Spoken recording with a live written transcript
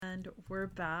we're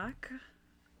back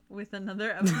with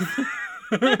another episode.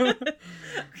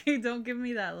 Okay, don't give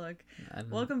me that look.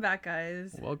 Welcome back,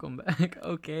 guys. Welcome back.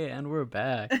 Okay, and we're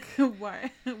back.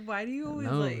 Why do you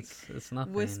always it's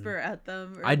nothing. whisper at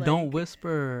them? I don't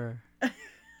whisper.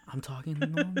 I'm talking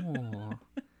normal.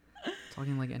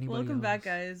 Talking like anybody Welcome else. back,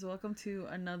 guys. Welcome to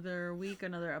another week,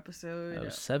 another episode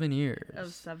Of 7 years.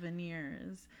 of 7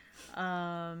 years.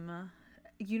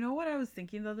 You know what I was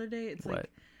thinking the other day? It's What? like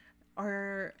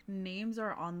our names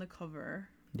are on the cover,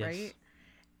 Yes, right?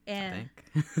 I And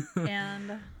think.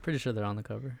 and Pretty sure they're on the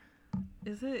cover.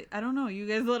 is it? I don't know. You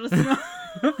guys let us know.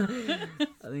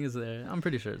 I think it's there. I'm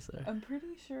pretty sure it's there. I'm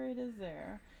pretty sure it is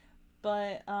there,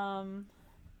 but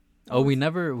we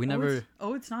never.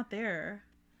 it's not there.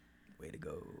 Way to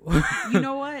go. You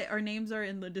know what? Our names are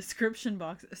in the description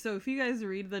box. So if you guys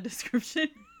read the description,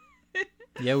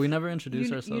 Yeah, we never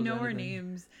introduced ourselves. you know or our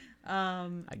anything. names.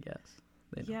 I guess.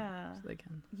 They know, Yeah. so they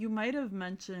can. You might have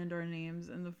mentioned our names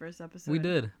in the first episode. We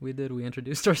did. We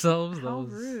introduced ourselves. How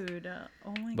rude!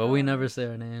 Oh my god. But we never say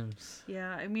our names.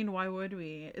 Yeah, I mean, why would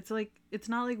we? It's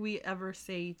not like we ever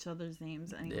say each other's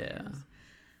names anyways. Yeah.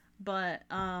 But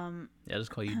Yeah, I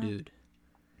just call you dude.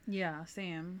 yeah,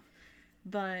 same.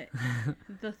 But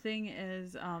the thing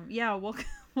is,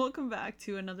 welcome back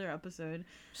to another episode.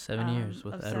 7 years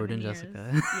with of Edward 7 and years.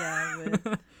 Jessica. Yeah,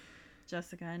 with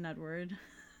Jessica and Edward.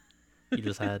 You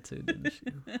just had to, didn't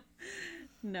you?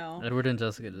 No. Edward and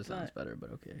Jessica just sounds better,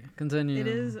 but okay. Continue. It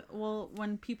is, well,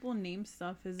 when people name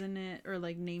stuff, isn't it? Or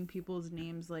like name people's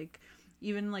names, like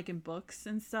even like in books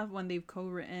and stuff, when they've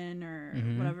co-written or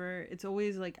whatever, it's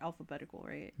always like alphabetical,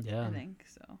 right? Yeah. I think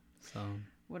so. So,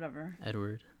 Whatever.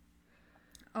 Edward.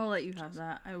 I'll let you have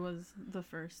that. I was the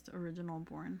first original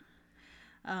born.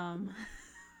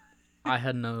 I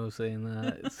had no say in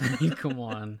that. Come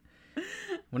on.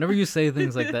 Whenever you say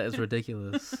things like that, it's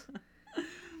ridiculous.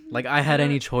 Like I had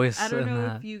any choice I don't in know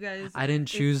that. if you guys. I didn't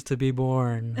choose to be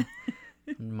born.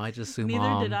 Might just sue Neither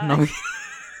mom. did I. No.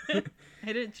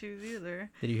 I didn't choose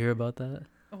either. Did you hear about that?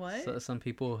 What? So, some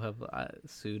people have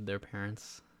sued their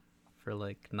parents for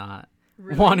like not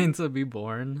Really? wanting to be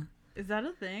born. Is that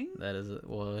a thing? That is,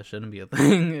 well, it shouldn't be a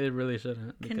thing. It really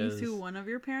shouldn't. Can you sue one of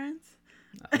your parents?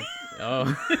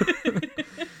 Oh.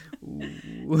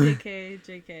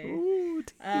 JK. Ooh,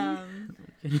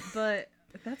 But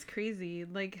that's crazy.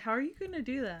 Like, how are you gonna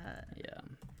do that? yeah.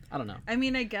 I don't know. I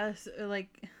mean, I guess,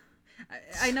 like,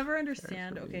 I never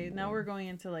understand. Okay, now we're going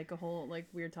into, like, a whole, like,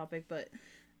 weird topic, but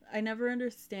I never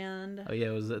understand. Oh, yeah.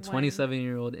 It was a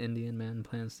 27-year-old Indian man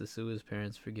plans to sue his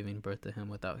parents for giving birth to him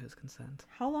without his consent.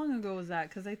 How long ago was that?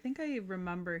 Because I think I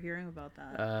remember hearing about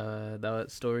that. That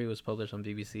story was published on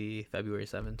BBC February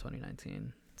 7,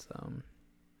 2019. So,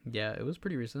 yeah, it was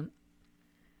pretty recent.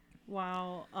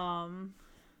 Wow.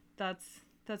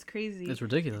 That's crazy. It's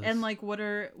ridiculous. And like,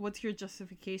 what's your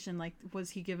justification? Like, was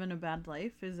he given a bad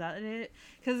life? Is that it?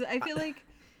 Because I feel like,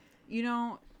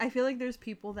 I feel like there's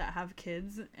people that have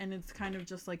kids and it's kind of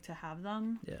just like to have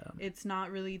them. Yeah. It's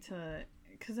not really to,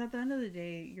 because at the end of the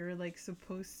day, you're like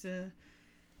supposed to,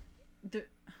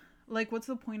 like, what's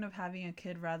the point of having a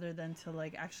kid rather than to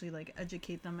like actually like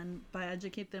educate them? And by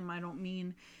educate them, I don't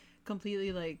mean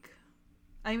completely like,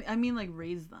 I mean like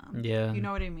raise them. Yeah. You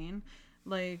know what I mean?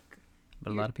 Like.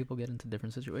 But a lot of people get into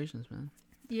different situations, man.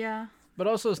 Yeah. But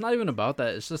also, it's not even about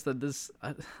that. It's just that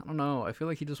I don't know. I feel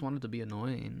like he just wanted to be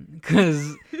annoying.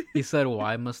 Because he said,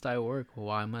 why must I work?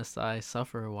 Why must I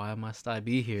suffer? Why must I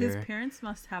be here? His parents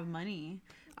must have money.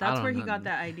 That's where he got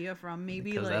that idea from.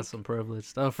 Maybe because like that's some privileged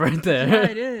stuff right there. Yeah,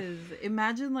 it is.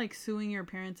 Imagine like suing your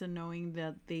parents and knowing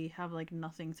that they have like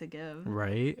nothing to give.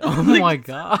 Right? Oh Like, my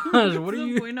gosh. What's What are the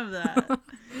you? point of that?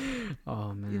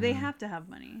 Oh man. They have to have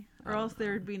money, or else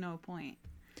there would be no point.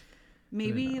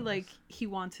 Maybe like he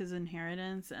wants his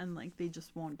inheritance and like they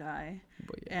just won't die,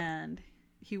 But yeah. and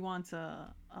he wants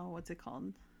a what's it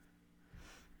called?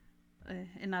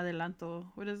 En adelanto.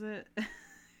 What is it?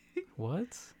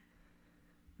 What?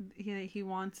 He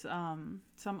wants some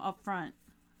upfront,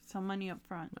 some money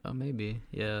upfront. Oh, maybe.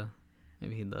 Yeah.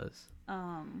 Maybe he does.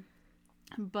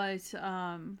 But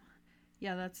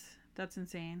yeah, that's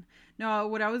insane. No,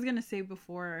 what I was gonna say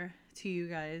before to you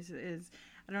guys is,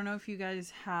 I don't know if you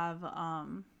guys have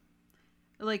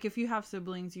like if you have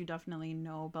siblings, you definitely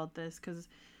know about this, because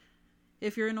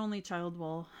if you're an only child,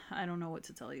 well, I don't know what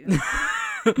to tell you.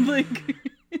 Like,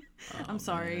 I'm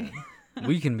sorry. Man.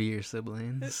 We can be your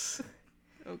siblings.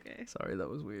 Okay. Sorry, that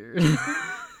was weird.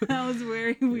 That was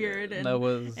very weird. And, that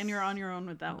was... and you're on your own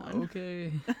with that one.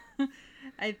 Okay.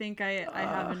 I think I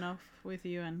have enough with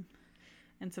you and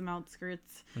some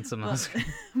outskirts. And some outskirts.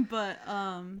 But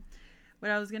what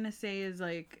I was gonna say is,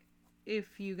 like,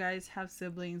 if you guys have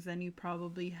siblings, then you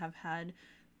probably have had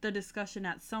the discussion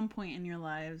at some point in your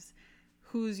lives,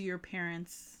 who's your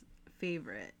parents'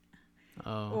 favorite.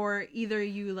 Oh. Or either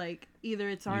it's You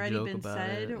already joke been about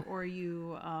said, it. or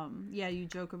you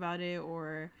joke about it,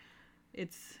 or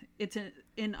it's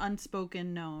an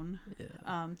unspoken known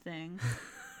Yeah. thing.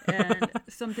 And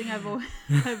something I've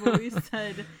always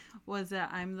said was that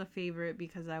I'm the favorite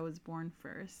because I was born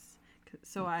first,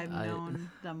 so I've known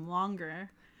them longer.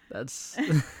 That's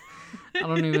I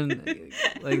don't even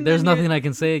like. There's nothing I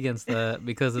can say against that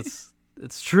because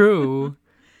it's true.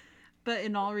 But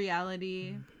in all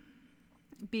reality,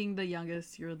 being the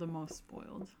youngest, you're the most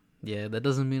spoiled. Yeah, that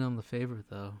doesn't mean I'm the favorite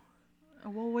though.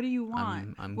 Well, what do you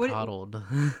want? I'm What- coddled.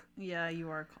 Yeah, you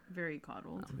are very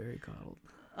coddled. I'm very coddled.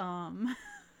 Um,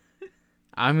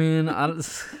 I mean,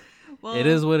 well, it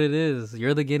is what it is.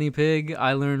 You're the guinea pig.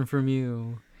 I learn from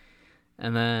you,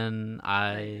 and then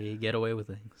I get away with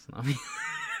things. I mean,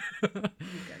 you get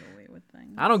away with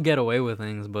things. I don't get away with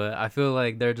things, but I feel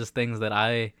like they're just things that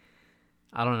I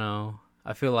don't know.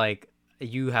 I feel like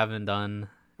you haven't done,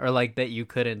 or like that you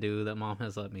couldn't do that mom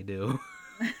has let me do.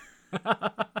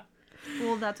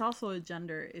 Well, that's also a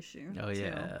gender issue. Oh too,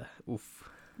 yeah. Oof.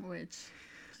 which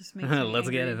just makes me Let's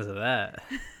get angry. into that.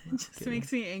 It just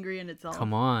makes me angry in itself.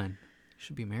 Come on. You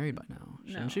should be married by now,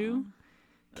 shouldn't No. you?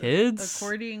 Kids?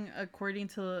 According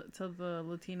to the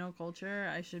Latino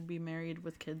culture, I should be married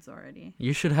with kids already.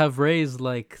 You should have raised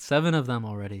like 7 of them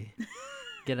already.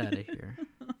 Get out of here.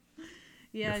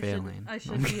 Yeah, You're failing. I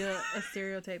should be a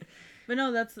stereotype. But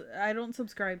no, I don't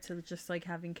subscribe to just like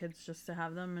having kids just to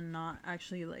have them and not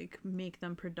actually like make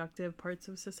them productive parts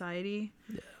of society.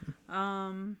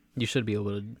 Yeah. You should be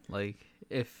able to, like,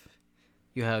 if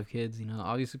you have kids, you know,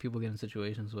 obviously people get in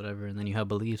situations, whatever, and then you have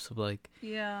beliefs of like,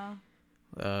 Yeah.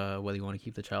 whether you want to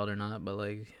keep the child or not, but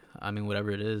like, I mean,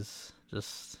 whatever it is,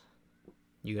 just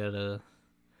you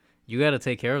gotta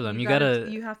take care of them. You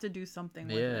have to do something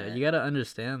with yeah, it. you gotta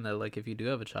understand that, like, if you do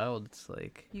have a child, it's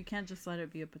like, You can't just let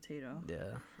it be a potato.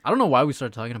 yeah. I don't know why we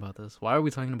started talking about this. Why are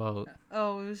we talking about?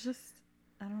 Oh, it was just,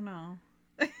 I don't know.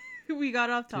 We got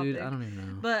off topic. Dude, I don't even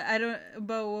know.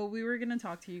 But what we were gonna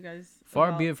talk to you guys. Far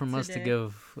about be it from us to today,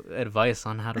 give advice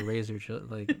on how to raise your child,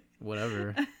 like,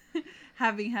 whatever.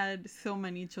 having had so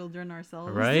many children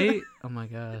ourselves. Right? Oh my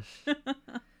gosh.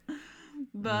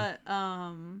 But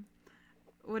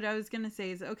what I was gonna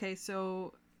say is, okay,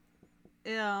 so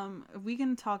we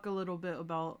can talk a little bit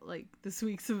about like this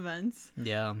week's events.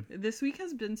 Yeah. This week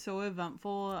has been so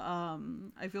eventful.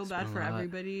 I feel bad been a for lot.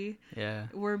 everybody. Yeah.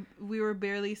 We were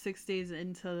barely 6 days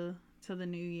into the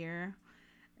new year,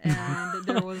 and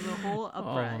there was a whole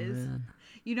uprise. Oh, man.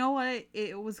 You know what?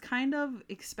 It was kind of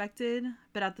expected,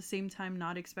 but at the same time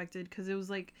not expected, because it was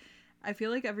like, I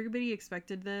feel like everybody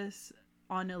expected this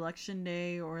on election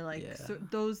day or like Yeah.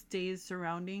 those days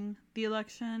surrounding the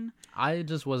election. I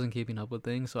just wasn't keeping up with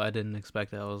things, so I didn't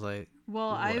expect it. I was like,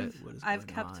 Well, what is I've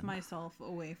going kept on? myself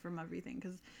away from everything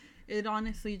because it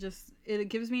honestly just it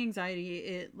gives me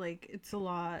anxiety. It's a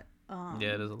lot.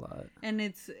 yeah, it is a lot. And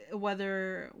it's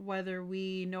whether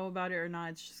we know about it or not,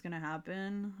 it's just gonna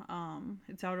happen.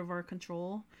 It's out of our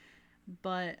control.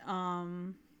 But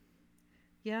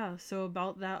yeah. So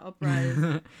about that uprise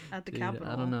at the Dude, Capitol.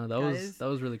 I don't know. Guys, That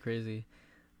was really crazy.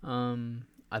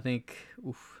 I think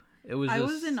it was. I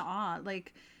just, was in awe.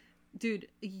 Like, dude,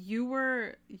 you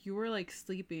were like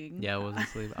sleeping. Yeah, I was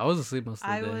asleep. I was asleep most of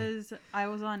the day. I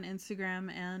was on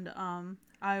Instagram and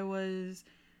I was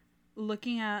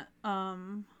looking at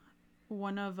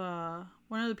one of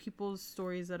the people's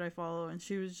stories that I follow, and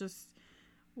she was just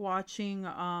watching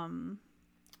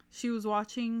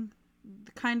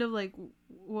kind of like,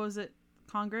 what was it,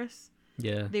 Congress?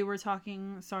 Yeah. They were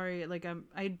talking, sorry, like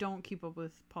I don't keep up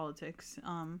with politics,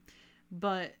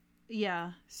 but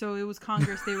yeah, so it was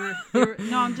Congress. They were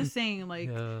no, I'm just saying, like,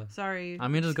 Yeah. sorry. I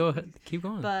mean, just go ahead, keep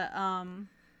going. But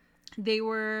they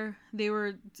were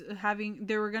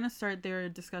gonna start their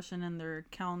discussion and their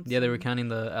counts. Yeah, they were counting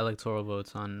the electoral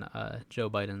votes on Joe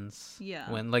Biden's.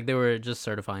 Yeah. When, like, they were just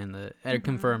certifying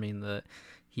confirming that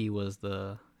he was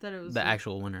the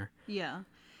actual winner. Yeah,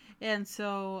 and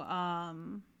so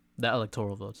The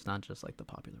electoral votes, not just like the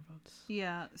popular votes.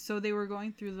 yeah, so they were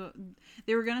going through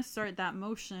they were gonna start that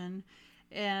motion,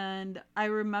 and I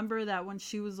remember that when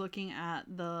she was looking at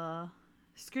the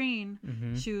screen,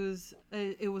 Mm-hmm.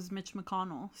 it was Mitch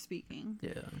McConnell speaking.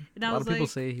 Yeah. And A I lot was of people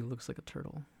like, say he looks like a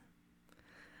turtle.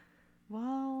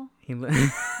 well, He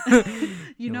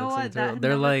you know looks like what, a turtle. that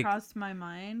They're never like- crossed my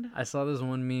mind. I saw this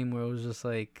one meme where it was just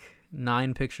like,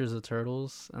 9 pictures of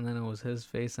turtles, and then it was his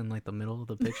face in like the middle of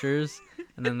the pictures,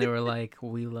 and then they were like,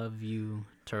 "We love you,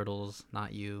 turtles,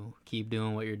 not you. Keep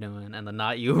doing what you're doing." And the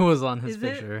 "not you" was on his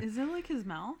picture. Is it like his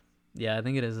mouth? Yeah, I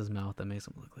think it is his mouth that makes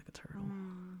him look like a turtle.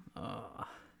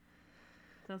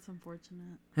 That's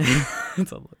unfortunate.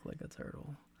 To look like a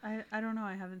turtle. I don't know.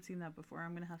 I haven't seen that before.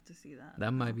 I'm gonna have to see that.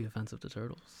 That might be offensive to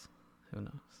turtles. Who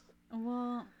knows?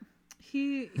 Well,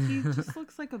 he just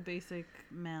looks like a basic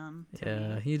man.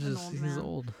 Yeah, he's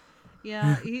old.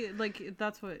 Yeah,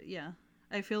 that's what. Yeah,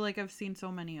 I feel like I've seen so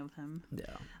many of him.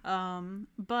 Yeah.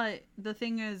 But the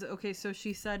thing is, okay, so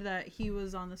she said that he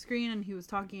was on the screen and he was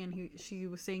talking, and she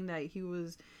was saying that he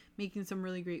was making some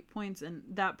really great points, and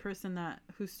that person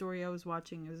whose story I was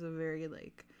watching is a very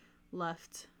like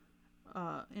left,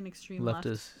 an extreme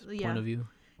leftist point of view.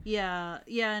 Yeah,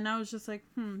 and I was just like,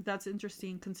 that's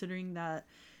interesting, considering that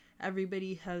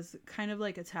everybody has kind of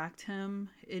like attacked him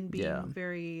in being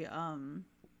very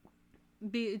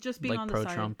being like on the side,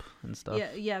 pro-Trump and stuff.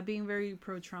 Yeah, being very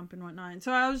pro-Trump and whatnot. And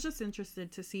so I was just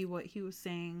interested to see what he was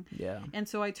saying. Yeah. And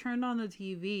so I turned on the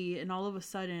TV, and all of a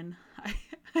sudden,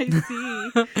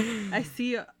 I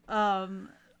see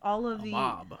all of the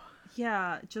mob.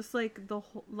 Yeah, just like the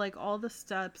whole, like all the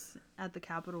steps at the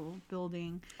Capitol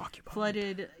building occupied,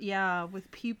 flooded,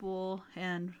 with people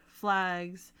and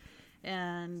flags,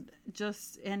 and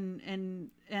just and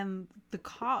the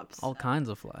cops, all kinds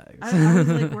of flags. I was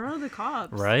like, where are the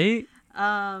cops? Right.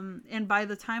 And by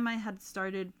the time I had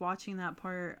started watching that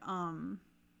part,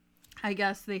 I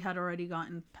guess they had already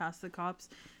gotten past the cops.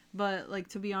 But like,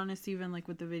 to be honest, even like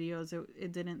with the videos,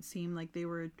 it didn't seem like they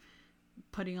were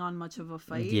putting on much of a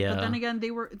fight. Yeah. But then again,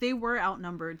 they were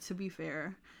outnumbered, to be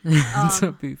fair.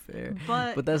 To be fair.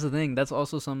 But that's the thing. That's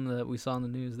also something that we saw in the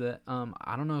news that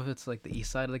I don't know if it's like the east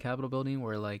side of the Capitol building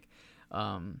where like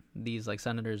these like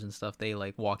senators and stuff, they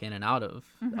like walk in and out of.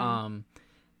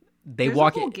 There's a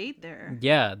whole gate there.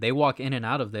 Yeah, they walk in and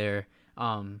out of there.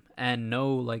 And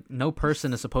no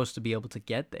person is supposed to be able to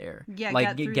get there. Yeah,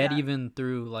 like get even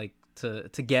through like to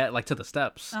get like to the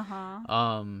steps.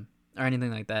 Or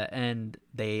anything like that, and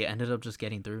they ended up just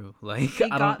getting through. Like they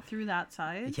got through that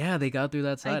side. Yeah, they got through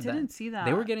that side. I didn't see that.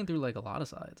 They were getting through like a lot of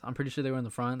sides. I'm pretty sure they were in the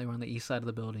front. They were on the east side of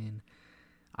the building.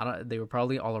 They were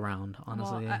probably all around.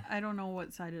 Honestly, well, I don't know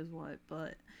what side is what,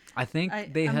 but I think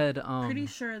they had. Pretty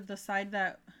sure the side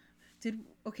that did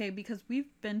okay, because we've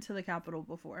been to the Capitol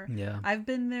before. Yeah, I've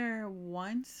been there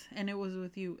once, and it was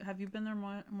with you. Have you been there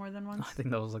more than once? I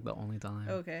think that was like the only time.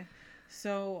 Okay,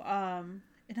 so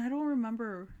and I don't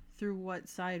remember through what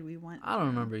side we went. I don't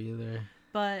remember either.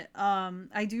 But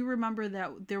I do remember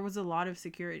that there was a lot of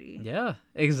security. Yeah,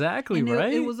 exactly, and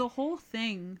right? It was a whole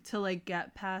thing to like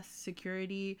get past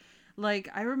security. Like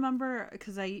I remember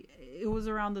because it was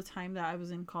around the time that I was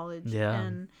in college. Yeah.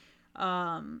 And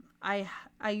I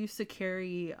used to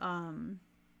carry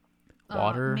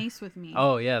water mace with me.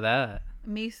 Oh yeah, that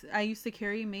mace. I used to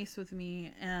carry mace with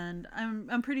me, and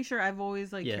I'm pretty sure I've always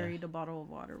carried a bottle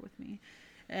of water with me.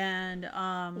 And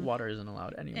water isn't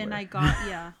allowed anywhere. And I got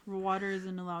water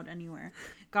isn't allowed anywhere.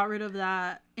 Got rid of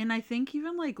that, and I think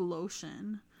even like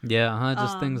lotion. Yeah,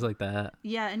 just things like that.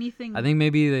 Yeah, anything. I think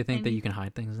maybe they think that you can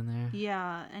hide things in there.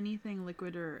 Yeah, anything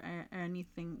liquid or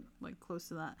anything like close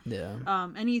to that. Yeah.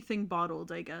 Anything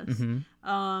bottled, I guess.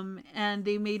 Mm-hmm. And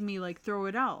they made me like throw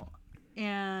it out,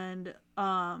 and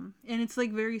it's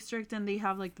like very strict, and they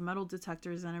have like the metal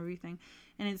detectors and everything,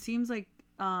 and it seems like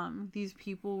these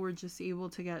people were just able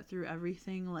to get through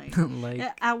everything. Like,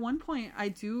 at one point, I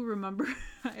do remember.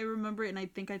 I remember it, and I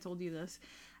think I told you this.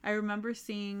 I remember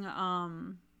seeing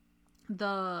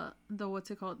the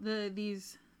what's it called,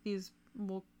 these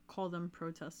we'll call them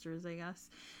protesters, I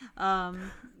guess.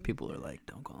 People are like,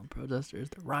 don't call them protesters,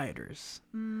 they're rioters.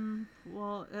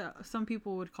 Well, some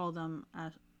people would call them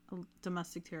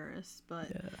domestic terrorists, but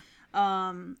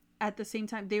at the same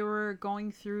time, they were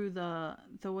going through the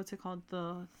what's it called,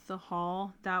 the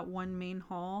hall, that one main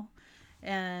hall,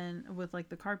 and with like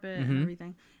the carpet and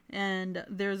everything. And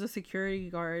there's a security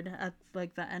guard at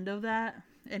like the end of that,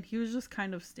 and he was just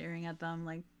kind of staring at them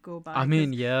like, go by. I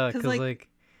mean, yeah, because like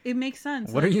it makes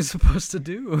sense. What are you supposed to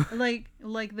do? Like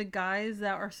the guys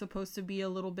that are supposed to be a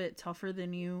little bit tougher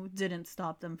than you didn't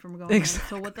stop them from going.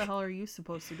 Exactly. So what the hell are you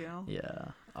supposed to do? Yeah.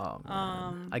 Oh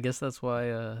man. I guess that's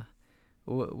why.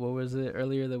 What was it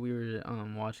earlier that we were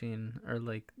watching, or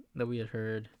like that we had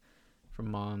heard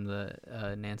from Mom,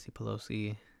 that Nancy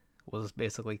Pelosi was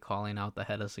basically calling out the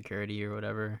head of security or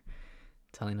whatever,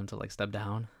 telling him to like step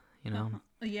down, you know?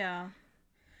 Yeah.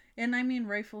 And I mean,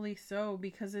 rightfully so,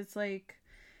 because it's like,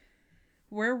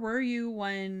 where were you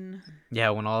when... Yeah,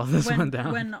 when all of this went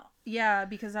down.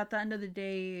 Because at the end of the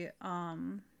day,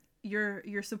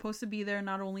 you're supposed to be there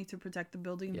not only to protect the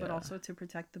building but also to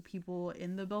protect the people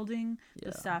in the building,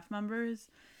 the staff members,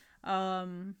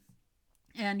 and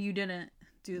you didn't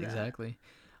do that. Exactly.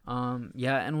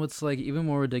 And what's like even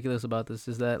more ridiculous about this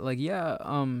is that like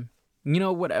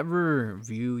whatever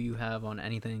view you have on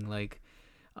anything, like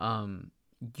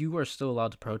you are still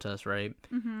allowed to protest, right?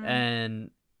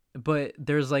 But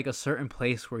there's like a certain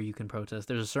place where you can protest.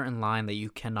 There's a certain line that you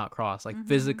cannot cross. Like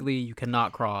physically, you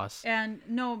cannot cross. And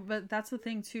no, but that's the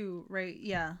thing too, right?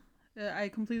 Yeah, I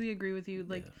completely agree with you.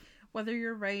 Like whether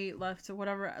you're right, left, or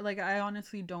whatever. Like I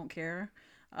honestly don't care.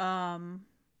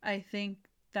 I think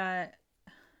that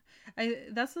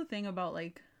that's the thing about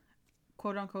like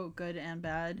quote unquote good and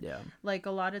bad. Yeah. Like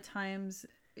a lot of times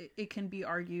it can be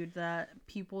argued that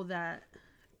people that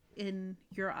in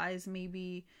your eyes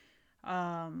maybe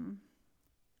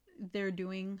they're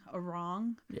doing a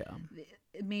wrong,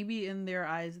 maybe in their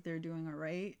eyes they're doing a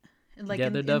right, and like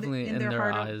they're definitely in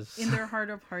their eyes, in their heart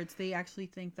of hearts they actually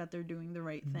think that they're doing the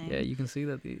right thing. You can see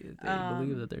that they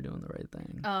believe that they're doing the right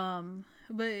thing,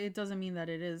 but it doesn't mean that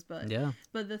it is. But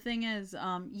but the thing is,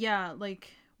 like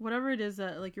whatever it is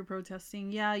that like you're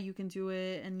protesting, you can do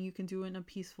it, and you can do it in a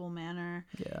peaceful manner.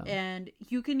 And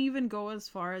you can even go as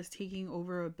far as taking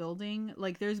over a building.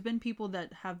 Like there's been people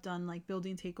that have done like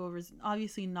building takeovers,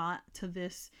 obviously not to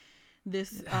this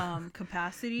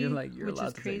capacity. You're which allowed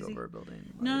is to crazy. take over a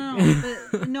building.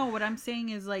 But no, what I'm saying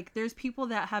is like there's people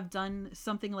that have done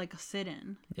something like a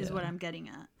sit-in is what I'm getting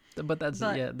at. But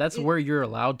that's where you're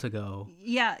allowed to go.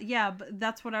 But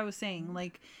that's what I was saying.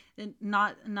 Like,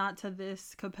 not to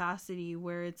this capacity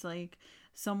where it's like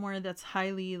somewhere that's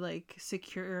highly like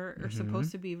secure or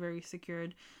supposed to be very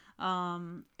secured,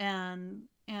 and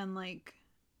like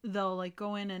they'll like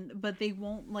go in but they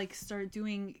won't like start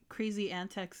doing crazy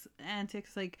antics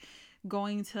like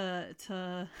going to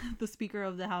the Speaker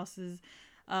of the House's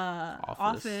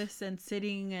office and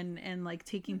sitting and like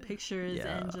taking pictures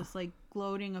and just like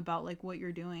gloating about like what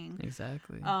you're doing.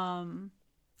 Exactly.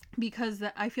 Because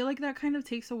I feel like that kind of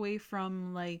takes away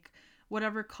from like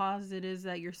whatever cause it is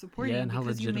that you're supporting. And how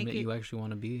legitimate you actually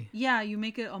want to be. You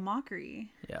make it a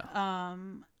mockery.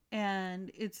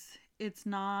 And it's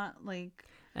not like.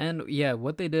 And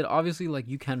what they did, obviously, like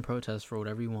you can protest for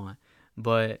whatever you want,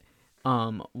 but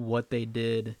what they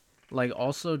did like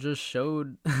also just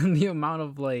showed the amount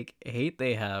of like hate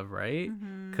they have, right?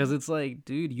 Because it's like,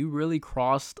 dude, you really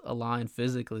crossed a line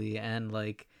physically, and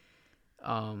like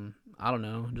I don't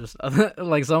know, just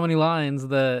like so many lines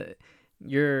that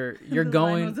you're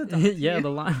going the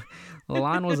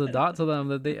line was a dot to them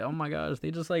that they, oh my gosh,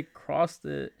 they just like crossed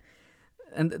it.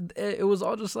 And it was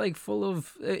all just like full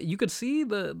of, you could see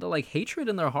the like hatred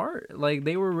in their heart. Like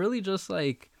they were really just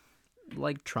like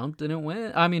Trump didn't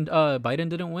win. I mean, Biden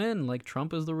didn't win. Like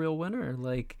Trump is the real winner.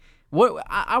 Like what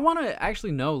I want to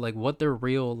actually know, like what their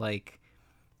real like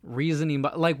reasoning,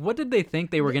 but like what did they think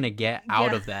they were gonna get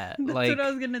out of that? That's like what I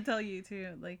was gonna tell you too.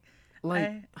 Like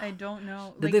I don't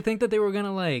know. Did they think that they were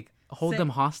gonna like hold them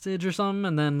hostage or something,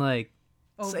 and then like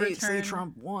say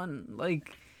Trump won?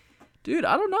 Like, dude,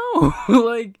 I don't know.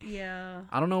 Like,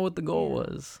 I don't know what the goal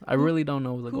was. I really don't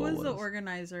know what the goal was. Who was the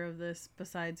organizer of this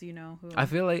besides, who? I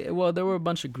feel like, well, there were a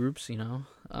bunch of groups, you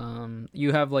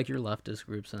have like your leftist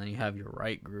groups, and then you have your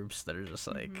right groups that are just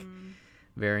like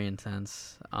very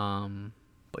intense.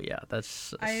 But yeah,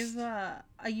 that's just...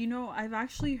 I've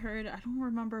actually heard, I don't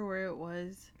remember where it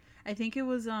was. I think it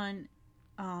was on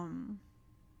an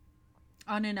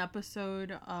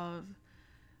episode of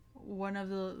one of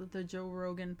the Joe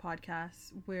Rogan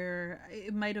podcasts where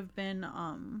it might have been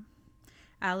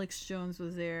Alex Jones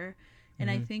was there,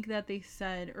 and I think that they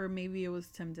said, or maybe it was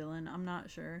Tim Dillon, I'm not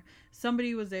sure,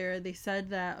 somebody was there. They said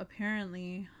that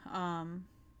apparently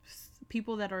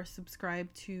people that are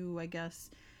subscribed to, I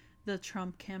guess, the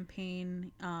Trump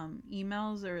campaign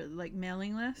emails or like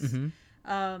mailing lists,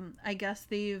 I guess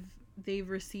they've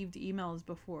received emails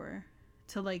before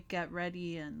to like get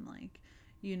ready and like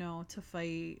to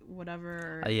fight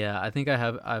whatever. I think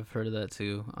I've heard of that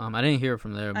too. I didn't hear it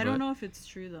from there. I don't know if it's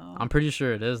true though. I'm pretty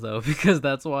sure it is though, because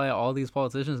that's why all these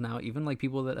politicians now, even like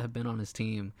people that have been on his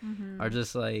team, are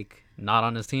just like not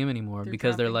on his team anymore,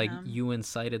 because they're like, you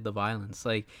incited the violence.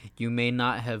 Like, you may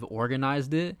not have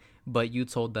organized it, but you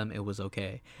told them it was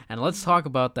okay. And let's talk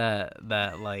about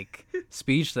that like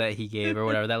speech that he gave or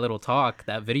whatever, that little talk,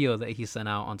 that video that he sent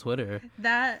out on Twitter.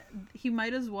 That he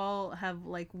might as well have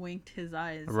like winked his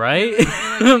eyes, right?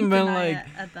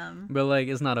 At them. But like,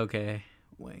 it's not okay.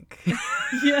 Wink.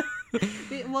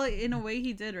 Well, in a way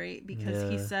he did, right? Because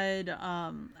he said,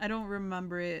 I don't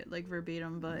remember it like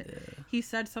verbatim, but he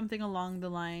said something along the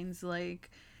lines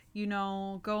like, you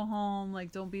know, go home,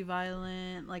 like, don't be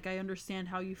violent, like, I understand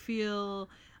how you feel.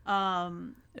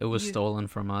 It was stolen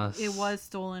from us. It was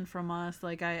stolen from us.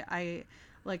 Like,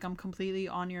 like, I'm completely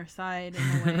on your side in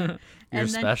a way. You're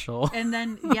special. And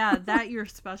then, yeah, that you're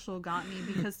special got me,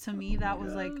 because to me that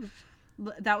was like,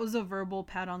 that was a verbal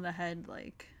pat on the head.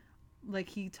 Like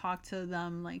he talked to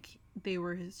them like they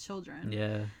were his children.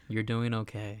 Yeah, you're doing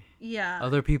okay. Yeah.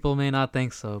 Other people may not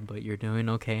think so, but you're doing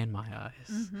okay in my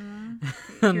eyes.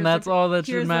 Mm-hmm. And that's all that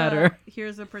should matter.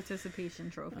 Here's a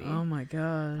participation trophy. Oh my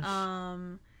gosh.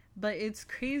 But it's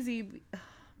crazy,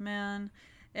 man.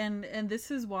 And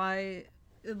this is why,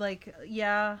 like,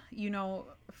 yeah, you know,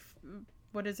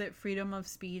 what is it? Freedom of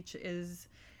speech is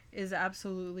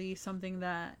absolutely something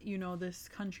that, you know, this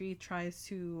country tries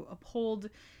to uphold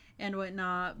and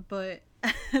whatnot. But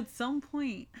at some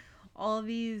point, all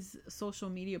these social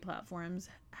media platforms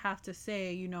have to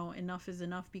say, you know, enough is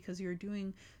enough, because you're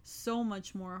doing so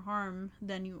much more harm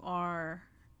than you are.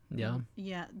 Yeah.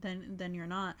 Yeah. Then you're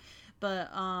not. But,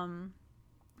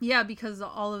 yeah, because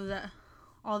all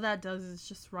that does is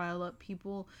just rile up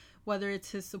people, whether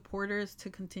it's his supporters to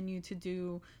continue to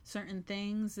do certain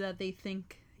things that they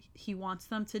think he wants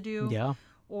them to do. Yeah.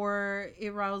 Or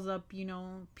it riles up, you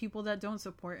know, people that don't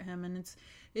support him. And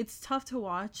it's tough to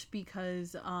watch,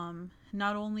 because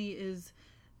not only is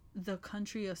the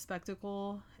country a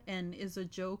spectacle and is a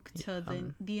joke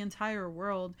to the entire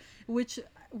world, which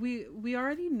we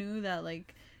already knew that,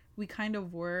 like, we kind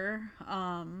of were,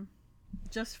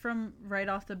 just from right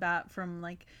off the bat, from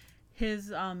like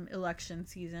his election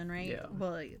season, right? Yeah.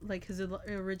 Well, like his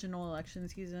original election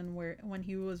season, when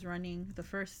he was running the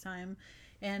first time,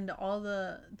 and all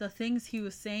the things he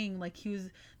was saying, like,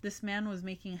 this man was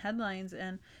making headlines.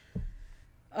 And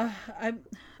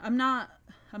I'm not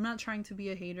trying to be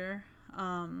a hater.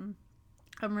 I'm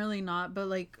really not, but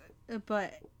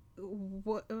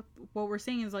what we're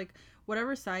saying is, like,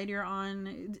 whatever side you're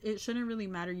on, it shouldn't really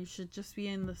matter. You should just be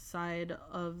in the side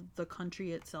of the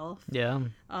country itself. Yeah.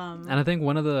 And I think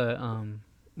one of the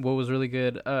what was really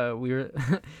good, we were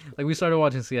like, we started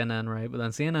watching CNN, right? But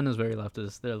then CNN is very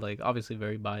leftist. They're, like, obviously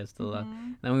very biased to the left.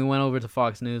 Then we went over to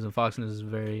Fox News, and Fox News is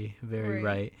very, very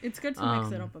right. It's good to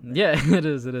mix it up a bit. Yeah, it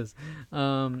is.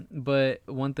 But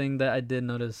one thing that I did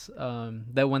notice,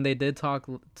 that when they did talk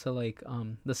to, like,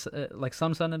 like,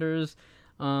 some senators,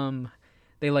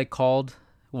 they, like, called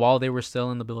while they were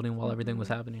still in the building while everything was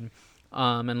happening.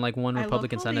 And, like, one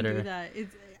Republican senator. They do that.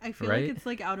 I feel like it's,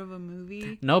 like, out of a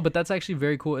movie. No, but that's actually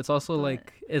very cool. It's also,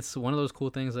 like, it's one of those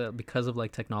cool things that, because of,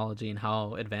 like, technology and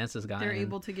how advanced it's gotten, they're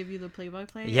able to give you the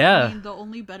play-by-play. Yeah. I mean, the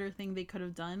only better thing they could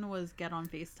have done was get on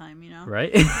FaceTime, you know?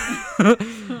 Right?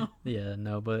 Yeah,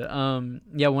 no, but,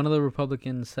 yeah, one of the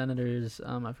Republican senators,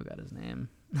 I forgot his name.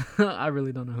 I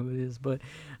really don't know who it is, but,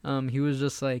 he was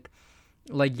just like,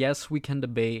 yes, we can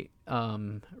debate,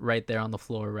 right there on the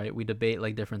floor, right? We debate,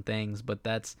 like, different things, but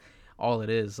that's all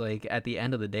it is. Like, at the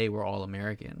end of the day, we're all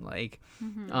American. Like,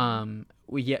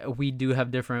 we do have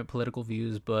different political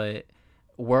views, but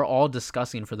we're all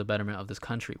discussing for the betterment of this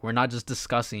country. We're not just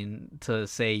discussing to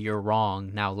say you're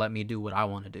wrong, now let me do what I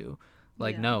want to do.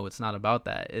 Like, no, it's not about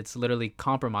that. It's literally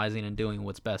compromising and doing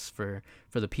what's best for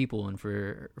the people and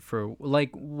for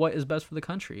like what is best for the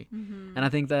country. And I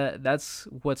think that that's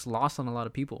what's lost on a lot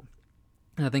of people.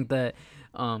 And I think that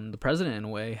the president, in a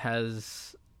way,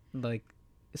 has, like,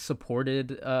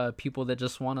 supported people that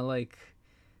just want to, like,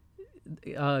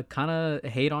 kind of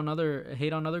hate on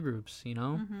other groups, you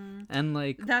know. And,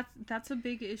 like, that's a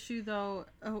big issue, though.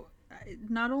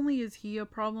 Not only is he a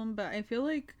problem, but I feel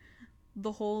like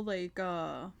the whole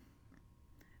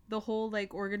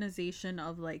organization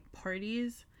of, like,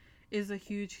 parties is a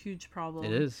huge problem.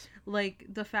 It is. Like,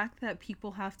 the fact that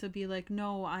people have to be like,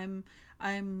 no, I'm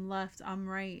left, I'm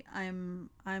right, I'm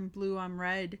blue, I'm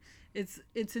red. It's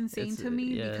insane to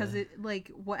me, because it,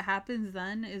 like, what happens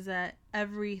then is that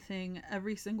every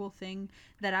single thing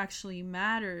that actually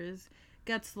matters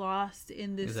gets lost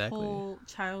in this whole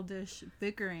childish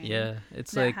bickering. Yeah,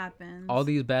 it's that like happens. All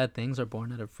these bad things are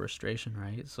born out of frustration,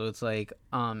 right? So it's like,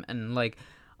 and, like,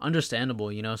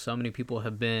 understandable, you know. So many people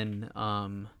have been,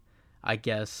 I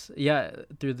guess,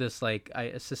 through this, like,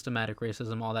 systematic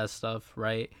racism, all that stuff,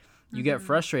 right? You get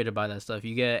frustrated by that stuff.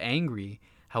 You get angry.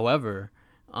 However,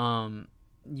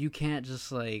 you can't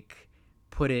just, like,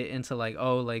 put it into, like,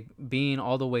 oh, like, being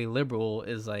all the way liberal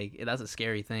is, like, that's a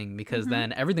scary thing, because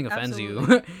then everything offends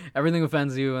you. Everything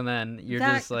offends you, and then you're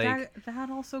just like, that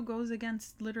also goes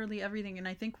against literally everything. And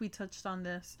I think we touched on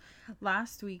this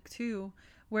last week too,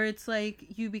 where it's like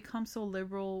you become so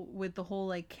liberal with the whole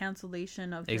like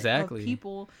cancellation of exactly of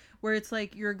people, where it's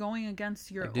like you're going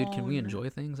against your like, dude, own. can we enjoy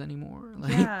things anymore?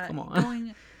 Like, Yeah, come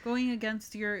on. going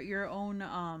against your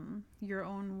own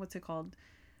what's it called?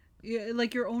 Yeah,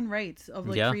 like your own rights of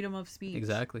like Yeah, freedom of speech.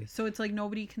 exactly. So it's like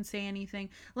nobody can say anything.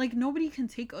 Like nobody can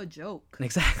take a joke.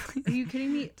 Exactly. Are you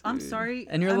kidding me? I'm sorry.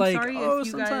 And you're I'm like, sorry oh, if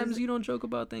you sometimes guys... you don't joke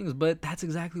about things, but that's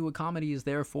exactly what comedy is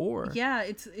there for. Yeah,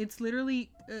 it's literally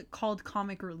called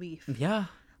comic relief. Yeah,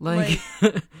 like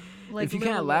like if you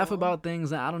can't laugh about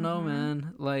things, I don't know,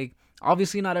 man. Like,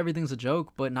 obviously not everything's a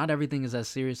joke, but not everything is as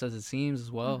serious as it seems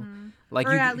as well. Like,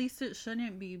 or at least it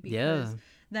shouldn't be, because yeah,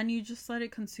 then you just let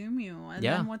it consume you, and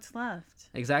yeah, then what's left?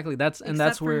 Exactly. That's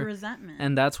where resentment.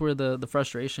 And that's where the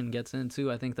frustration gets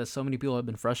into. I think that so many people have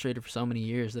been frustrated for so many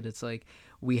years that it's like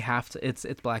we have to. It's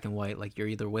black and white. Like, you're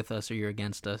either with us or you're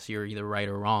against us. You're either right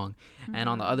or wrong. And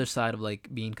on the other side of like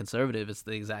being conservative, it's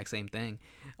the exact same thing.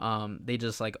 They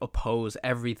just like oppose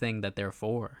everything that they're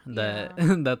for, that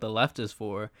that the left is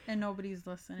for, and nobody's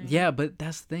listening. Yeah, but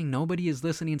that's the thing. Nobody is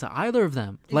listening to either of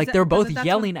them. Like, they're both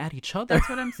yelling at each other. That's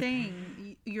what I'm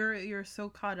saying. You're so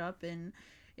caught up in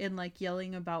like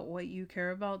yelling about what you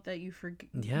care about that you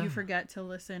forget to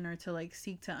listen or to like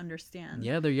seek to understand.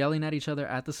 Yeah, they're yelling at each other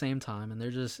at the same time, and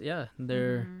they're just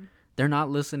they're not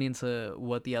listening to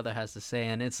what the other has to say,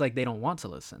 and it's like they don't want to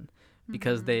listen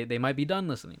because they might be done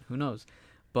listening. Who knows?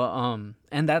 But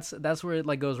and that's where it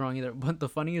like goes wrong either. But the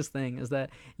funniest thing is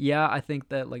that I think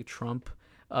that like Trump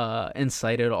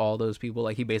incited all those people.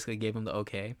 Like, he basically gave them the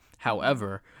okay.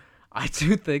 However, I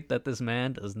do think that this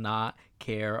man does not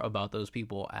care about those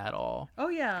people at all. Oh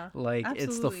yeah, like, absolutely.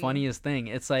 It's the funniest thing.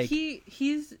 It's like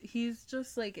he's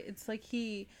just like, it's like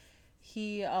he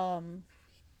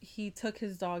took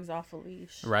his dogs off a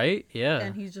leash, right? Yeah,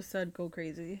 and he just said go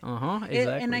crazy. Exactly.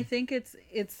 And I think it's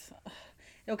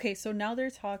okay. So now they're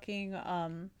talking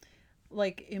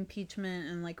like impeachment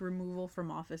and like removal from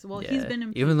office. Well, he's been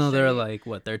impeached, even though there are like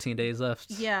 13 days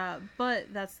left. Yeah, but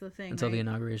that's the thing, until the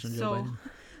inauguration. Joe Biden.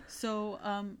 So,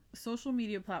 social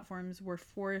media platforms were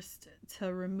forced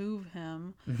to remove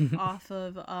him off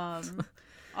of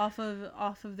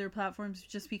their platforms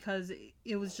just because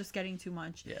it was just getting too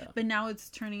much. Yeah. But now it's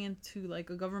turning into like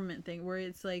a government thing where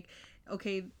it's like,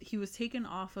 okay, he was taken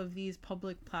off of these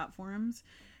public platforms.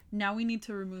 Now we need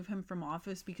to remove him from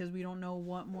office because we don't know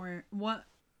what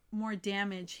more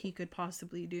damage he could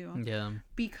possibly do. Yeah.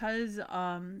 Because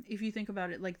if you think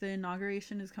about it, like the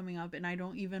inauguration is coming up, and I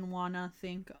don't even wanna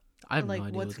think I have like no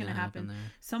idea what's gonna happen there.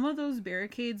 Some of those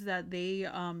barricades that they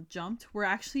jumped were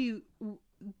actually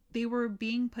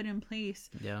being put in place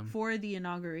for the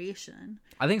inauguration.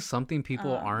 I think something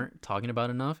people aren't talking about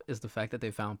enough is the fact that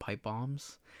they found pipe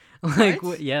bombs. Like,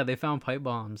 they found pipe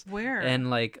bombs. Where? And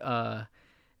like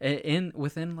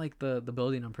within like the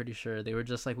building, I'm pretty sure they were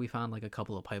just like, we found like a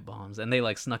couple of pipe bombs, and they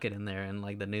like snuck it in there in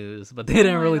like the news, but they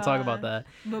didn't really talk about that.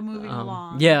 But moving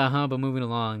along. But moving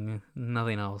along,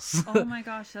 nothing else. Oh my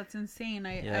gosh, that's insane.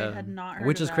 I had not heard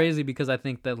Which of is that. crazy because I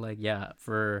think that like at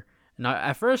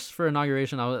first for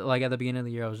inauguration, I was like, at the beginning of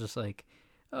the year, I was just like,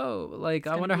 oh, like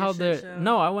I wonder how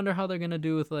they're gonna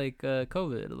do with like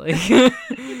COVID, like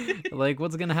like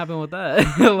what's gonna happen with that.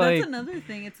 Like, that's another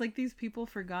thing. It's like these people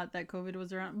forgot that COVID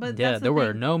was around, but there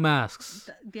were no masks.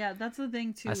 That's the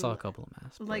thing too. I saw a couple of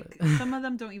masks. Like some of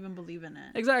them don't even believe in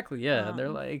it. Exactly. Yeah, they're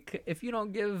like, if you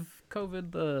don't give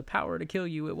COVID the power to kill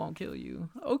you, it won't kill you.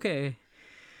 Okay.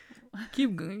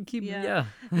 Keep yeah,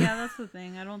 that's the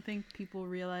thing. I don't think people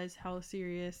realize how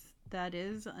serious that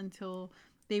is until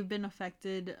they've been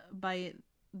affected by it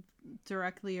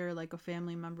directly, or like a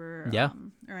family member,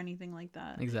 or anything like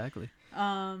that. Exactly.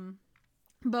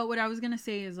 But what I was gonna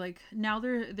say is like now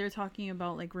they're talking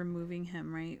about like removing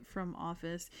him right from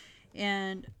office,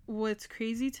 and what's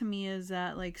crazy to me is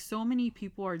that like so many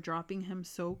people are dropping him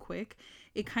so quick.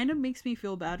 It kind of makes me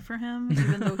feel bad for him,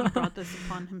 even though he brought this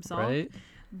upon himself. Right.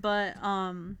 But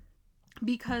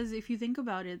because if you think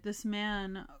about it, this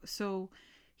man, so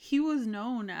he was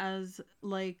known as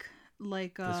like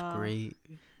this great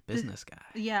business guy.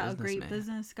 Yeah, a great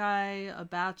business guy, a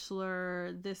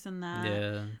bachelor, this and that.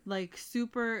 Yeah. Like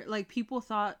super, like people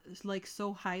thought like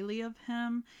so highly of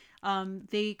him.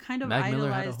 They kind of Mac idolized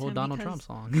Miller had a whole him Donald because,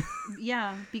 Trump song.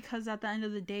 Yeah, because at the end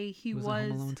of the day he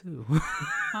was Home Alone too.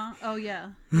 Huh? Oh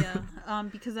yeah.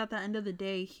 Because at the end of the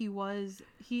day he was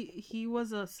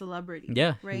a celebrity.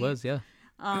 Yeah, right? He was. Yeah.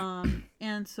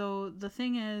 And so the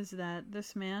thing is that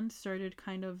this man started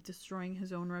kind of destroying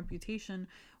his own reputation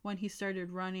when he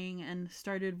started running and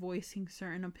started voicing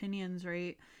certain opinions,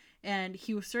 right? And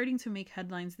he was starting to make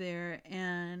headlines there,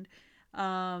 and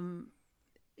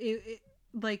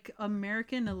like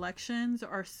American elections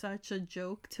are such a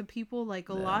joke to people. Like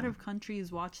a lot of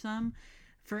countries watch them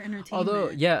for entertainment. Although,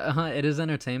 yeah, it is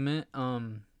entertainment.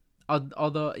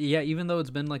 Although, yeah, even though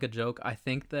it's been like a joke, I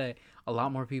think that a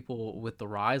lot more people with the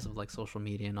rise of like social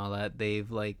media and all that,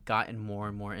 they've like gotten more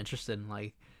and more interested in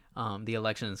like the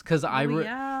elections. Because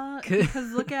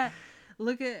because look at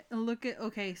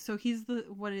okay, so he's the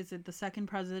second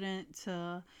president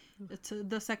to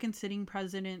the second sitting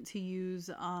president to use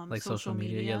like social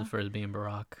media. Yeah, the first being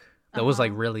Barack. That was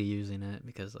like really using it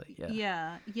because like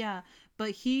yeah,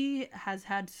 but he has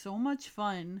had so much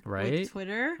fun with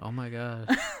Twitter. Oh my god,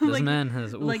 this man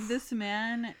has like this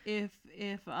man. If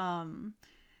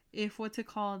what's it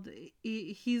called?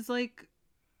 He's like,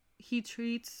 he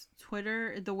treats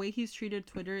Twitter, the way he's treated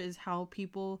Twitter is how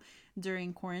people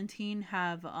during quarantine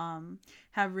have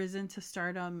risen to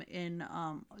stardom in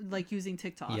like using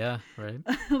TikTok. Yeah, right.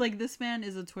 Like this man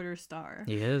is a Twitter star.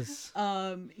 He is.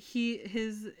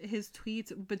 His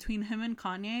tweets between him and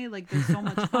Kanye, like they're so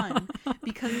much fun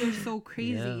because they're so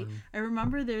crazy. Yeah. I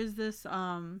remember there's this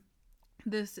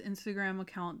this Instagram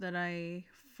account that I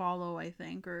follow, I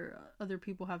think, or other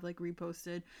people have like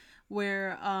reposted,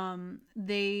 where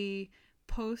they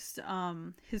post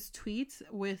his tweets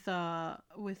with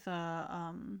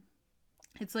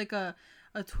it's like a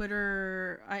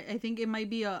Twitter, I think it might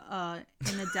be an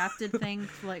adapted thing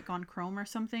like on Chrome or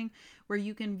something, where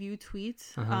you can view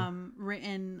tweets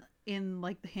written in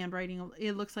like the handwriting of,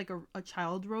 it looks like a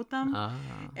child wrote them.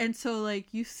 And so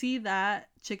like you see that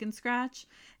chicken scratch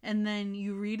and then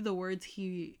you read the words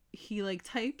he like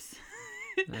types.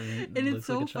 And it's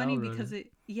so like funny because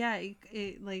it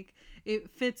like it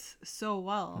fits so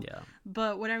well. Yeah.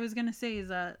 But what I was gonna say is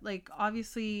that like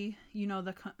obviously, you know,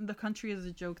 the country is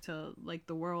a joke to like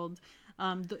the world,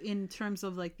 in terms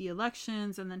of like the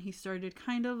elections, and then he started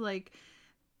kind of like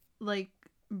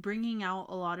bringing out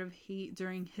a lot of hate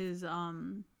during his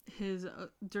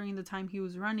during the time he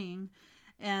was running,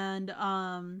 and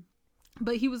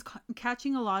but he was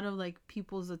catching a lot of like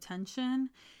people's attention.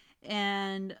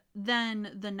 And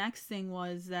then the next thing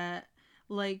was that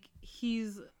like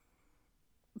he's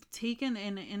taken,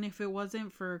 and if it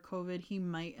wasn't for COVID he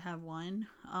might have won,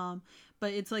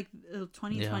 but it's like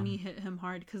 2020 hit him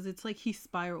hard because it's like he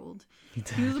spiraled.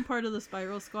 He was a part of the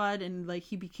Spiral Squad, and like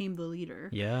he became the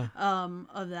leader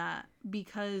of that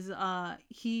because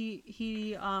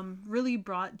he really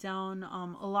brought down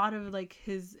a lot of like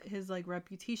his like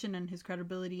reputation and his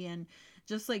credibility, and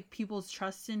just like people's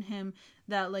trust in him,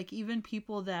 that like even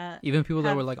people that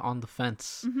were like on the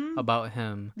fence about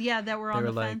him, that were on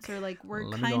the fence, or like were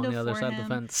kind of for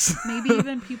him, maybe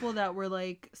even people that were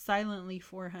like silently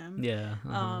for him,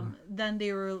 then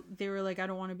they were like, I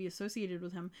don't want to be associated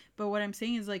with him. But what I'm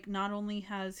saying is like, not only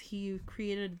has he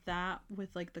created that with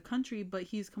like the country, but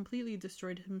he's completely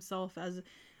destroyed himself as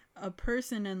a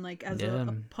person and like as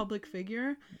a public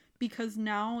figure, because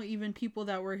now even people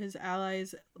that were his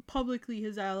allies, publicly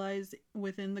his allies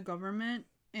within the government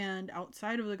and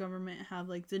outside of the government, have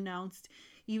like denounced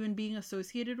even being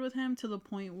associated with him, to the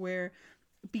point where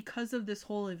because of this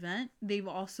whole event they've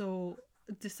also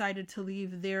decided to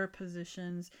leave their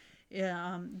positions,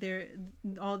 they're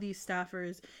all these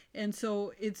staffers. And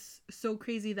so it's so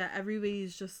crazy that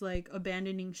everybody's just like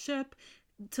abandoning ship,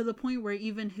 to the point where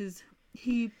even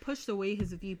he pushed away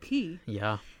his VP.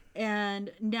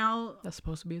 And now that's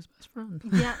supposed to be his best friend.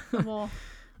 Well,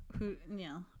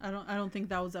 I don't think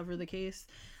that was ever the case.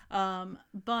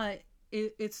 But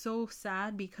it's so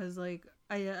sad because like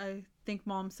I think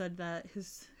Mom said that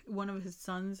one of his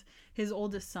sons, his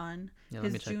oldest son,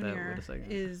 his junior,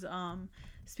 is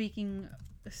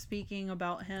speaking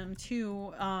about him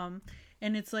too.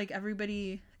 And it's like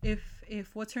everybody, if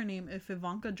what's her name, if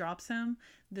Ivanka drops him,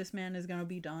 this man is gonna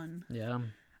be done.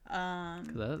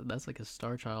 That's like a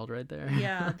star child right there.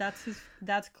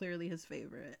 That's clearly his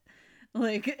favorite,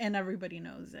 like, and everybody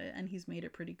knows it, and he's made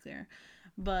it pretty clear.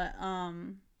 But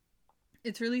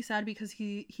it's really sad because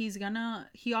he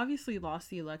obviously lost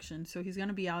the election, so he's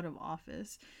gonna be out of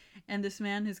office, and this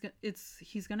man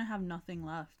he's gonna have nothing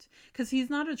left, because he's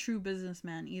not a true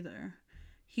businessman either.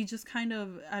 He just kind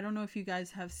of, I don't know if you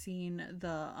guys have seen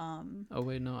the oh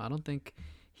wait, no, I don't think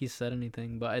he said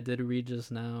anything, but I did read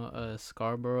just now,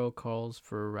 Scarborough calls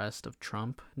for arrest of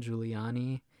Trump,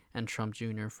 Giuliani, and Trump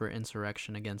Jr. for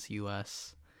insurrection against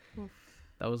U.S. Oof.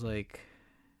 That was like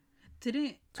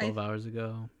 12 hours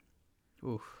ago.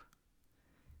 Oof.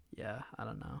 Yeah, I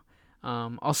don't know.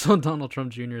 Also, Donald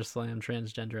Trump Jr. slammed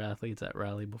transgender athletes at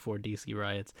rally before DC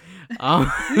riots.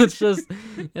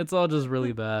 It's all just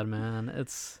really bad, man.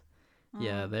 That's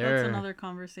another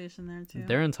conversation there too.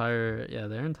 Their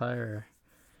entire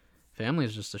family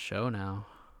is just a show now.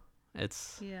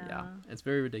 It's it's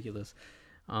very ridiculous.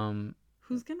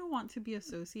 Who's gonna want to be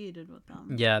associated with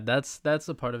them? Yeah, that's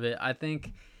a part of it. I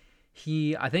think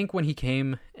when he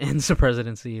came into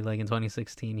presidency, like in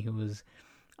 2016, he was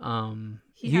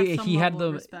he had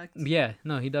the respect. Yeah,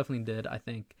 no, he definitely did. I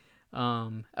think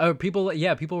people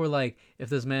were like, if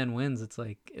this man wins, it's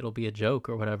like it'll be a joke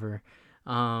or whatever.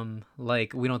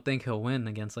 Like we don't think he'll win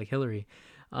against like Hillary.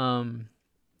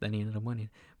 Then he ended up winning.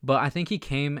 But I think he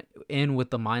came in with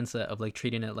the mindset of like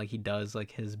treating it like he does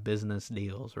like his business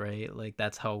deals, right? Like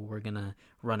that's how we're gonna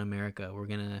run America. We're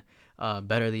gonna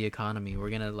better the economy. We're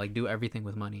gonna like do everything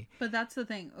with money. But that's the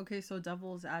thing. Okay, so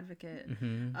devil's advocate.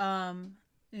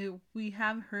 Mm-hmm. We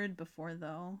have heard before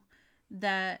though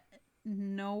that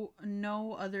no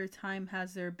other time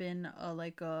has there been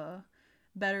a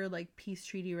better like peace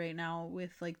treaty right now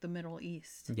with like the Middle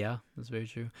East. Yeah, that's very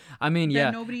true. I mean,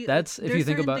 that's if you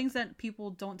think about things that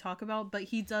people don't talk about, but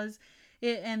he does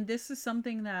it. And this is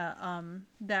something that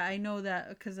that I know that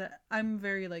because I'm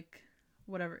very like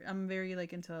I'm very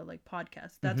like into like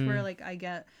podcasts. That's where like I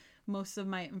get most of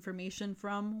my information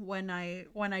from when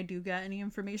I do get any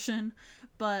information.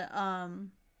 But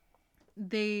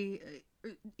they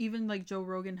even like Joe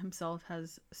Rogan himself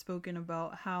has spoken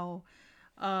about how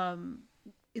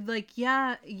like he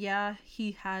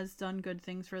has done good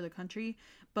things for the country,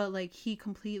 but like he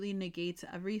completely negates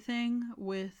everything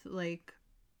with like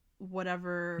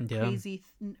whatever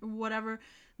whatever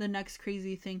the next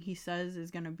crazy thing he says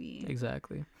is gonna be.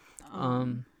 Exactly.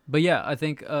 But yeah, I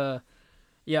think a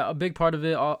big part of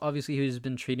it, obviously he's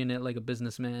been treating it like a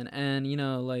businessman, and you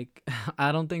know, like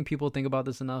I don't think people think about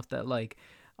this enough that like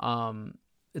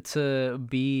to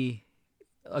be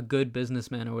a good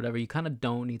businessman or whatever, you kind of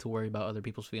don't need to worry about other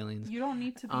people's feelings. You don't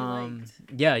need to be liked.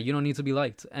 Yeah, you don't need to be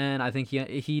liked, and I think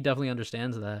he definitely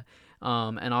understands that.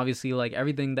 And obviously, like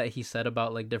everything that he said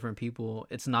about like different people,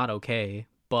 it's not okay.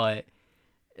 But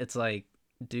it's like,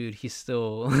 dude, he's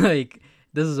still like,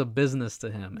 this is a business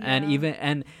to him, and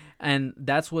even and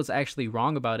that's what's actually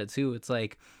wrong about it too. It's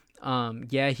like,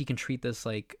 he can treat this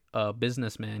like a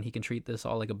businessman. He can treat this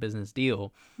all like a business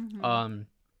deal. Mm-hmm.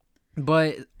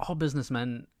 But all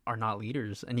businessmen are not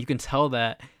leaders, and you can tell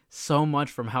that so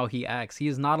much from how he acts. He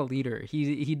is not a leader.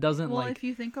 He doesn't like. Well, if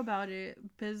you think about it,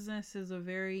 business is a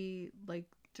very like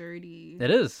dirty. It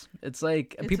is. It's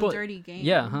like it's people. A dirty game.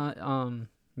 Yeah.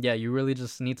 Yeah. You really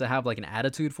just need to have like an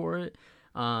attitude for it.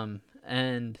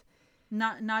 And.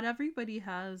 Not everybody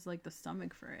has like the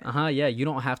stomach for it. Yeah, you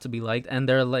don't have to be liked, and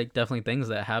there are like definitely things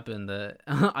that happen that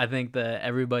I think that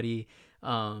everybody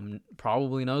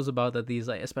probably knows about, that these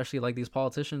like, especially like these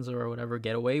politicians or whatever,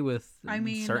 get away with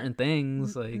certain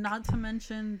things. Like, not to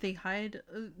mention they hide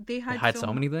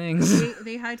so many things.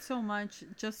 They hide so much,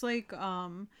 just like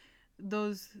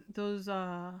those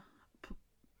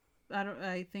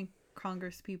I think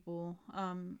Congress people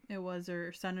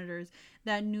or senators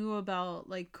that knew about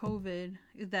like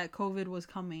that COVID was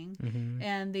coming,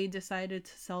 and they decided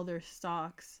to sell their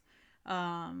stocks,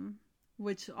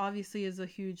 which obviously is a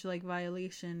huge like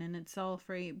violation in itself,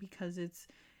 right? Because it's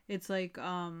like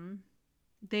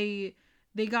they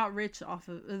got rich off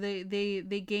of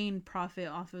they gained profit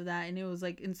off of that, and it was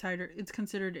like it's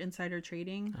considered insider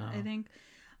trading. I think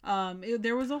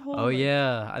there was a whole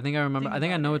I think I remember. I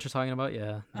think I know what you're talking about.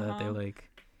 That they like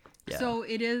so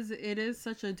it is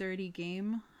such a dirty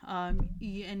game,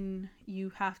 and you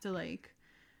have to like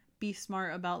be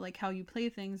smart about like how you play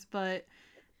things. But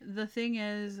the thing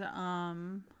is,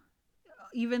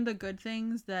 even the good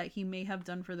things that he may have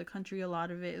done for the country, a lot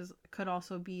of it could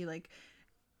also be like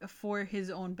for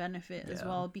his own benefit as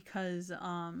well, because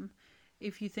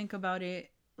if you think about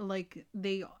it, like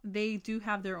they do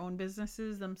have their own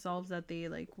businesses themselves that they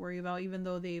like worry about, even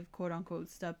though they've quote unquote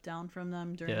stepped down from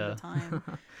them during the time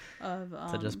of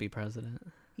to just be president.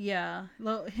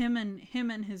 Him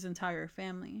and his entire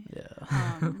family.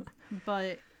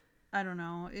 But I don't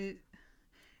know,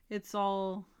 it's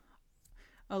all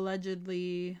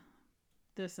allegedly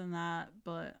this and that,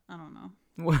 but I don't know.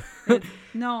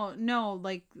 No,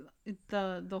 like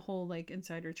the whole like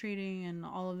insider trading and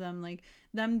all of them, like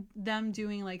them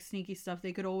doing like sneaky stuff.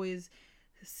 They could always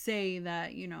say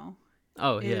that, you know.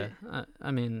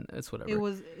 I mean, it's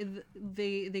whatever.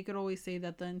 They could always say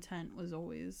that the intent was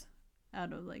always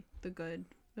out of like the good,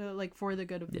 like for the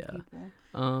good of the people.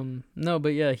 No,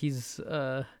 but yeah, he's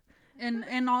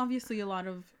and obviously a lot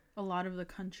of the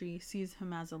country sees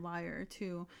him as a liar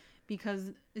too,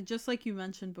 because just like you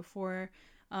mentioned before,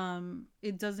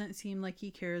 it doesn't seem like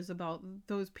he cares about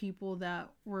those people that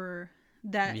were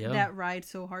that ride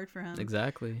so hard for him.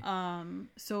 Exactly.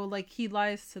 So like he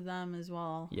lies to them as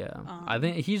well. Yeah. I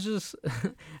think he's just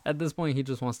at this point he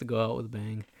just wants to go out with a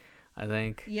bang. I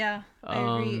think. Yeah, I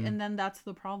agree. And then that's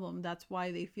the problem. That's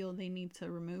why they feel they need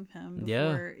to remove him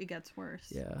before it gets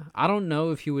worse. Yeah. I don't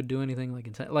know if he would do anything like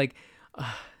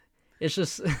it's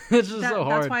just so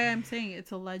hard. That's why I'm saying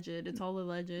it's alleged. It's all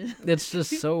alleged. It's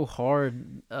just so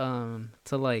hard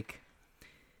to like,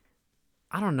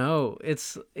 I don't know.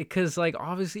 It's because like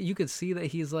obviously you could see that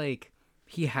he's like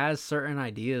he has certain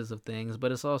ideas of things,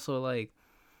 but it's also like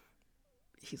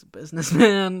he's a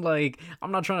businessman. Like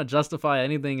I'm not trying to justify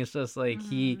anything. It's just like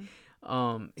he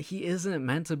isn't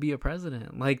meant to be a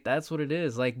president. Like that's what it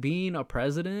is. Like being a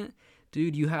president,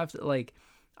 dude, you have to like.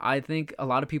 I think a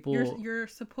lot of people you're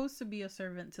supposed to be a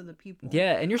servant to the people.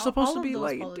 Yeah, and you're supposed to be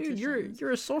like, dude, you're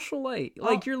a socialite.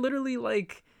 Like you're literally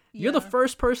like you're the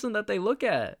first person that they look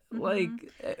at. Like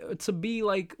to be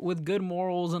like with good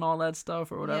morals and all that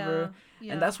stuff or whatever.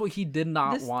 Yeah. And that's what he did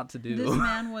not want to do. This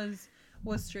man was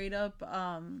straight up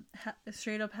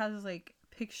straight up has like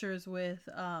pictures with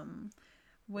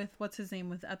what's his name,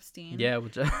 with Epstein. Yeah,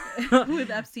 with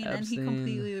Epstein, and he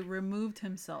completely removed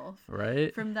himself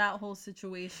from that whole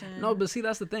situation. No, but see,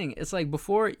 that's the thing. It's like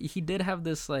before he did have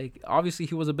this like obviously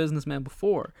he was a businessman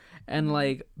before, and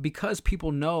like because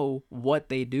people know what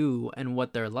they do and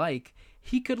what they're like,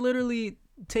 he could literally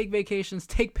take vacations,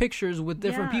 take pictures with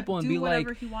different people and be like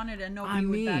whatever he wanted and nobody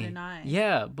would bat an eye.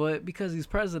 Yeah, but because he's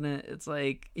president, it's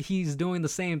like he's doing the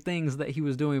same things that he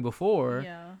was doing before.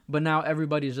 Yeah. But now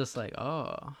everybody's just like,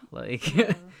 oh, like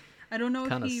I don't know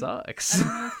kind of sucks. I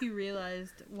don't know if he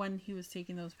realized when he was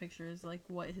taking those pictures like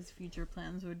what his future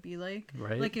plans would be like.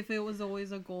 Right. Like if it was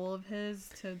always a goal of his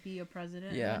to be a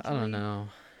president. Yeah, eventually. I don't know.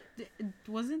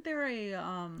 Wasn't there a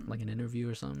like an interview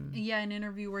or something? Yeah, an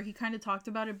interview where he kind of talked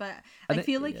about it, but I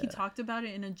feel like he talked about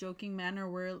it in a joking manner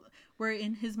where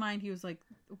in his mind he was like,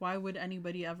 why would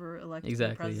anybody ever elect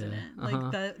the president? Yeah.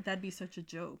 Like that'd be such a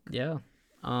joke. Yeah.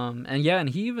 And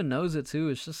he even knows it too.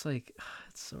 It's just like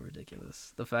it's so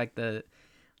ridiculous. The fact that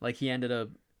like he ended up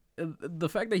the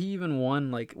fact that he even won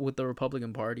like with the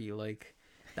Republican Party, like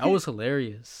that was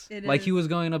hilarious. Like he was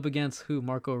going up against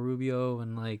Marco Rubio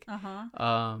and like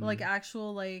like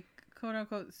actual like quote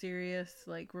unquote serious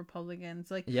like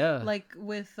Republicans, like like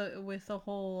with a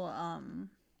whole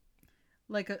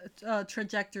like a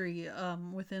trajectory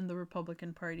within the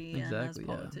Republican Party and as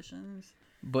politicians.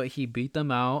 But he beat them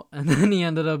out, and then he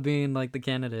ended up being like the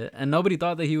candidate, and nobody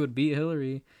thought that he would beat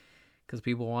Hillary because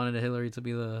people wanted Hillary to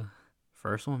be the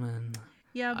first woman.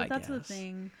 Yeah, but that's the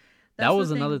thing. That was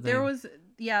another thing. There was.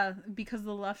 Yeah, because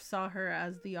the left saw her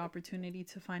as the opportunity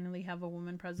to finally have a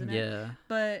woman president. Yeah.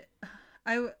 But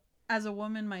as a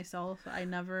woman myself, I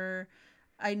never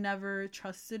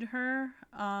trusted her.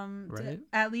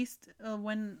 At least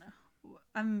when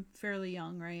I'm fairly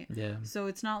young, right? Yeah. So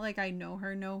it's not like I know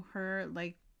her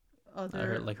like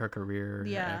other like her career,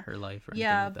 her life, or like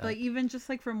that. But even just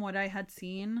like from what I had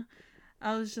seen,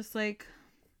 I was just like,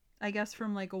 I guess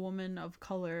from like a woman of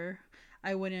color,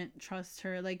 I wouldn't trust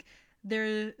her. Like.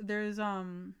 There's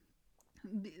one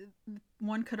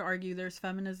could argue there's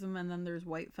feminism and then there's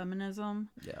white feminism.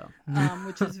 Yeah.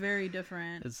 Which is very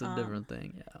different. It's a different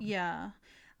thing. Yeah.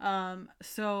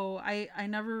 So I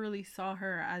never really saw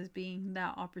her as being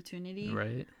that opportunity.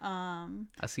 Right. I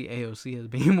see AOC as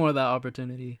being more that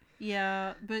opportunity.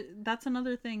 Yeah, but that's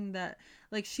another thing that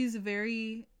like she's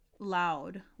very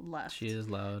loud left. She is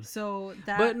loud. So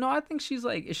that. But no, I think she's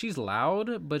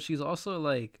loud, but she's also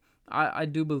like. I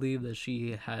do believe that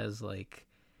she has like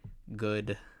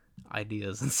good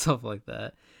ideas and stuff like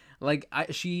that. Like I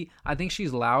think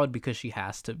she's loud because she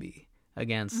has to be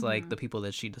against like the people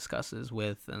that she discusses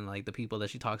with and like the people that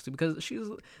she talks to because she's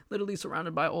literally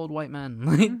surrounded by old white men.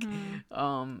 Like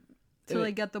to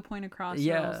like get the point across.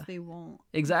 Or else they won't.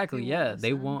 Exactly.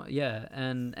 They won't. Yeah,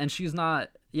 and she's not.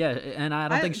 Yeah, and I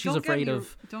don't think she's afraid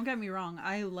of. Don't get me wrong.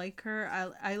 I like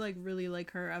her. I like really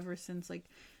like her ever since like.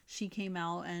 She came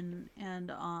out and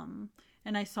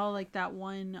I saw like that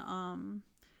one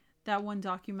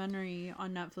documentary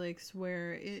on Netflix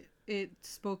where it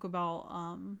spoke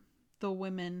about the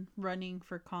women running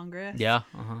for Congress. Yeah.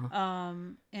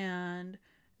 And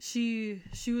she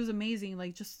was amazing,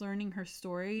 like just learning her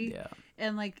story. Yeah.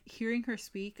 And like hearing her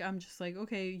speak, I'm just like,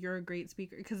 okay, you're a great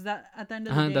speaker, because that at the end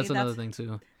of the day that's another thing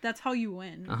too. That's how you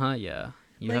win. Yeah.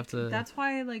 You like, have to. That's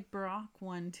why like Barack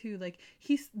won too. Like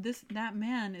that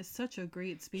man is such a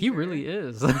great speaker. He really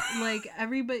is. Like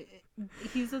everybody,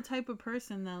 he's the type of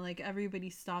person that like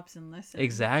everybody stops and listens.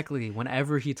 Exactly.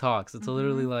 Whenever he talks, it's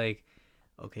literally like,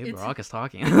 okay, Barack is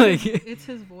talking. Like, it's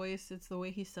his voice. It's the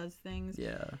way he says things.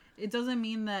 Yeah. It doesn't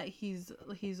mean that he's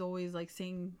always like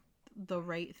saying the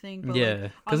right thing. But yeah,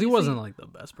 because he wasn't like the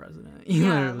best president.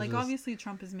 Yeah, like obviously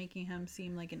Trump is making him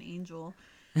seem like an angel,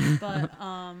 but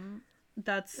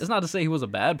that's. It's not to say he was a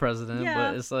bad president, Yeah.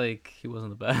 but it's like he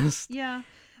wasn't the best. Yeah,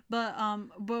 but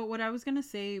what I was gonna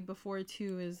say before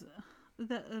too is.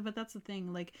 But that's the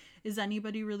thing. Like, is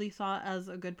anybody really thought as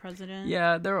a good president?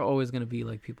 Yeah, there are always going to be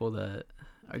like people that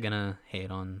are going to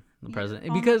hate on the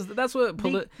president because that's what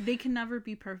they can never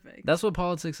be perfect. That's what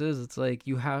politics is. It's like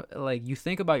you have like you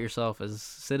think about yourself as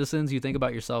citizens, you think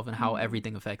about yourself and how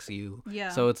everything affects you. Yeah.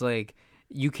 So it's like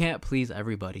you can't please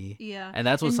everybody. Yeah. And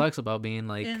that's what sucks about being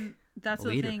like and that's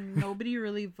the thing. Nobody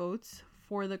really votes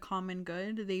for the common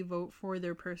good. They vote for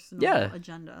their personal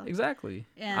agenda. Exactly.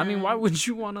 And I mean, why would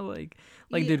you want to like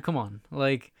dude, come on.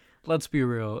 Like, let's be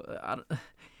real.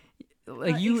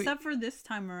 Except for this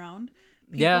time around.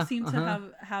 People seem to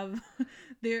have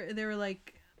they were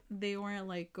like they weren't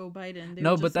like go Biden. They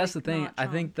no, were just, but that's like, the thing. I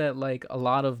think that like a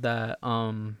lot of that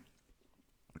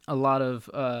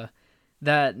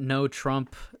that no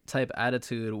Trump type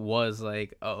attitude was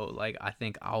like, oh, like I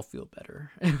think I'll feel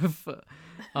better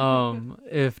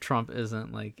if Trump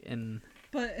isn't like in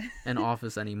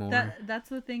office anymore. That's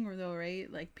the thing though,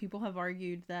 right? Like people have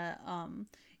argued that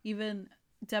even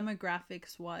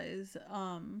demographics wise,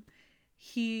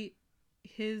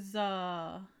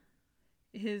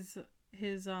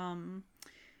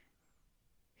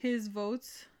 his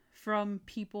votes from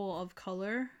people of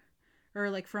color or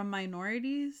like from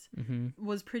minorities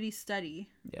was pretty steady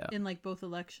in like both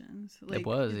elections. Like, it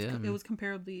was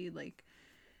comparably like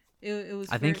it was.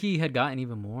 I think he had gotten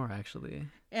even more actually.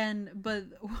 But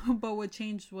what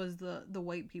changed was the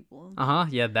white people.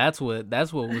 Yeah, that's what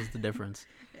was the difference.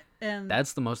 And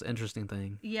that's the most interesting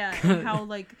thing. Yeah, and how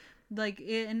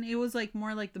it was like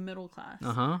more like the middle class.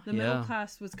 The middle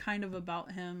class was kind of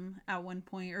about him at one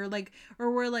point, or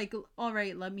we're like, all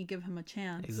right, let me give him a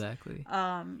chance. Exactly.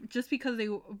 Just because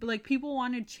people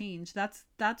wanted change. That's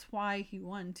why he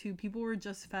won too. People were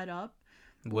just fed up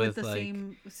with the like,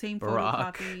 same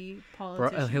photocopy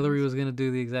politicians. Hillary was gonna do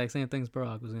the exact same things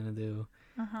Barack was gonna do.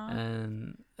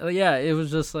 And it was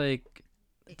just like,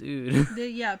 dude.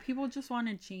 People just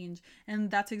wanted change,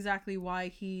 and that's exactly why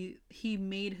he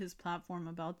made his platform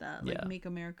about that, like make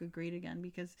America great again,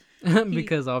 because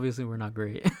because obviously we're not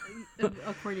great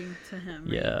according to him,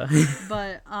 right?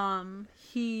 But and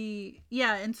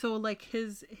so like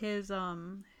his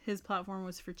platform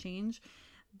was for change,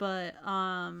 but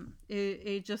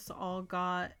it just all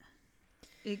got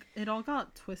it all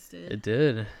got twisted. It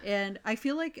did. And I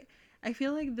feel like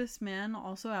this man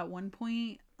also at one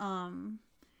point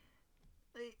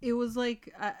it was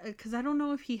like, because I don't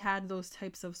know if he had those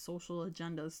types of social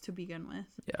agendas to begin with.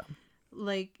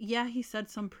 He said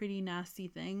some pretty nasty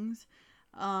things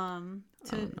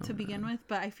to begin with,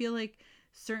 but I feel like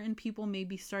certain people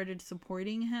maybe started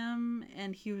supporting him,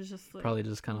 and he was just like, probably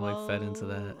just kind of like fed into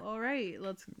that. All right,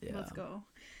 let's go.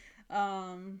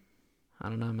 I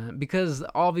don't know, man, because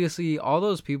obviously all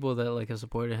those people that like have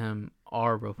supported him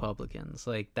are Republicans.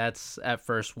 Like that's at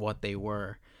first what they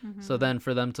were. So then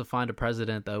for them to find a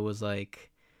president that was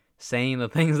like saying the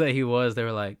things that he was, they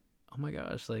were like, oh my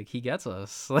gosh, like he gets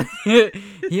us. Like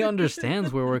he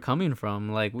understands where we're coming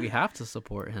from. Like we have to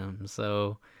support him.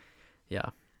 So yeah,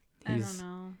 I don't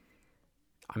know.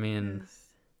 I mean,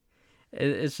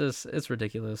 it's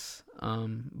ridiculous.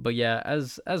 But yeah,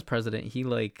 as president, he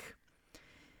like,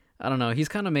 I don't know, he's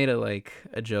kind of made it like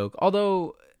a joke.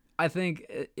 Although I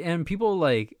think, and people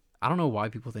like, I don't know why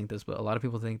people think this, but a lot of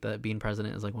people think that being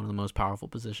president is like one of the most powerful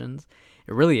positions.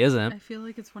 It really isn't. I feel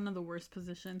like it's one of the worst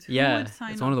positions.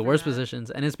 It's one of the worst positions.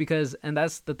 And it's because, and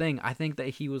that's the thing, I think that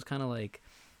he was kind of like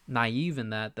naive in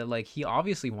that like he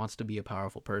obviously wants to be a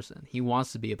powerful person. He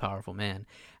wants to be a powerful man.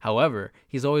 However,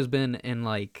 he's always been in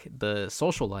like the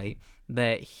social light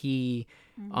that he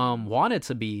wanted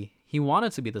to be. He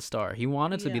wanted to be the star. He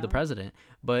wanted to be the president.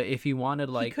 But if he wanted,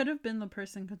 like, he could have been the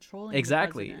person controlling.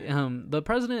 Exactly. The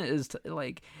president is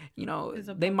like, you know,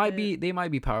 they might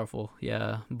be powerful.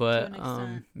 Yeah, but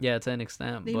to an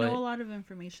extent. They know a lot of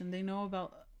information. They know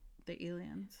about the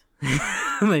aliens.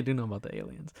 They do know about the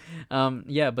aliens.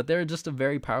 But they're just a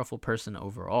very powerful person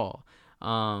overall.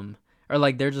 Or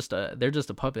like they're just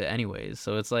a puppet anyways.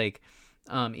 So it's like,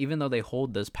 even though they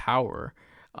hold this power,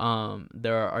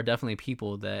 there are definitely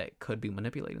people that could be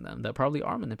manipulating them, that probably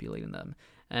are manipulating them,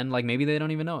 and like maybe they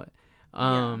don't even know it.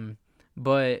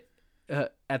 But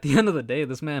at the end of the day,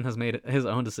 this man has made his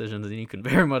own decisions, and you can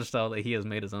very much tell that he has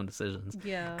made his own decisions.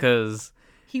 Yeah, because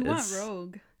He went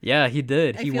rogue. Yeah, he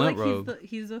did. He went like rogue.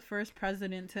 He's the first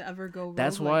president to ever go rogue.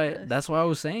 That's why. That's why I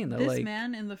was saying that. This like,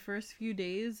 man, in the first few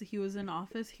days he was in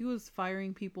office, he was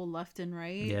firing people left and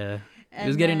right. Yeah, he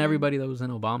was getting everybody that was in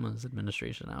Obama's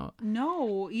administration out.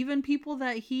 No, even people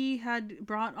that he had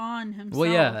brought on himself.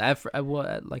 Well, yeah.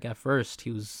 At first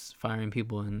he was firing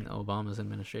people in Obama's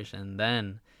administration, and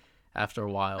then after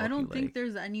a while, I don't think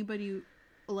there's anybody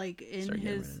like in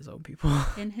his own people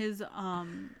in his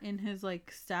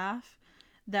like staff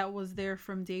that was there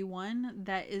from day one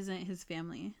that isn't his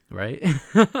family, right?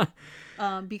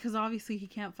 Because obviously he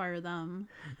can't fire them.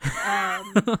 Yeah,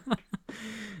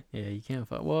 you can't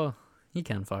fire. Well, he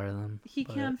can fire them. He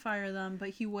can fire them, but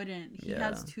he wouldn't. He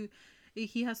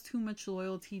has too much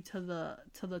loyalty to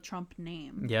the Trump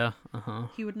name. Yeah.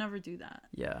 He would never do that.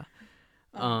 Yeah.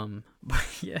 But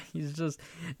yeah, he's just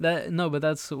that. No, but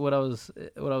that's what I was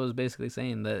basically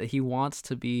saying, that he wants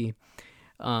to be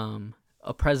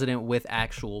a president with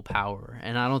actual power,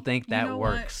 and I don't think that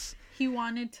works. He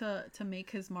wanted to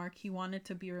make his mark. He wanted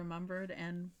to be remembered,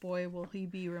 and boy, will he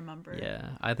be remembered. Yeah,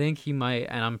 I think he might,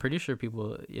 and I'm pretty sure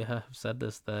people have said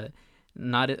this, that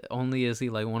not only is he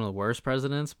like one of the worst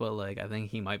presidents, but like I think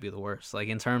he might be the worst, like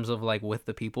in terms of like with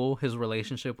the people, his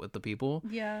relationship with the people.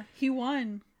 Yeah, he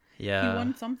won. Yeah, he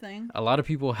won something. A lot of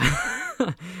people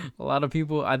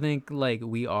I think like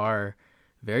we are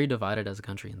very divided as a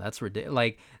country, and that's ridiculous.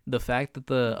 Like the fact that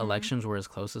the elections were as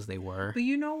close as they were. But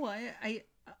you know what?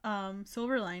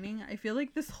 Silver lining, I feel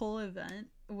like this whole event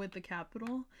with the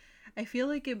Capitol, I feel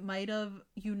like it might have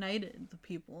united the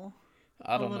people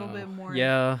a little bit more.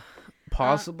 Yeah,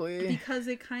 possibly. Because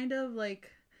it kind of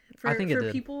like for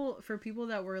people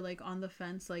that were like on the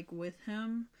fence like with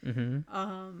him,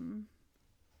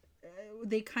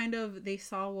 they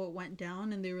saw what went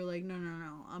down and they were like, no,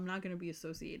 I'm not going to be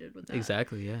associated with that.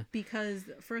 Exactly, yeah. Because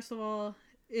first of all,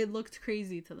 it looked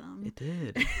crazy to them. It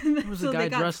did. There was a guy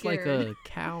dressed like a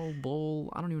cow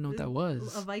bull. I don't even know what that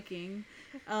was. A Viking.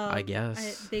 I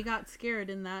guess. They got scared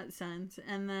in that sense.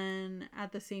 And then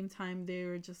at the same time, they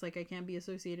were just like, I can't be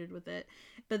associated with it.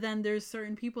 But then there's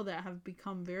certain people that have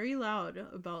become very loud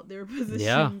about their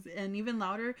positions. And even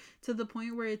louder to the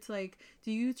point where it's like,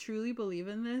 do you truly believe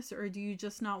in this? Or do you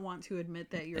just not want to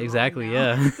admit that you're exactly, wrong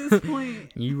now at this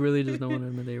point? You really just don't want to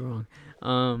admit that you're wrong.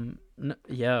 No,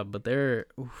 yeah, but they're...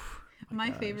 Oof,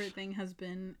 my favorite thing has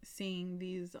been seeing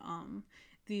these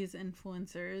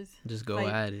influencers just go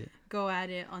at it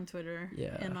on Twitter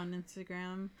and on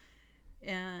Instagram,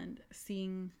 and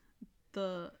seeing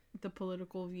the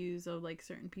political views of like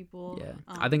certain people.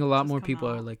 I think a lot more people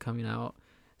are like coming out,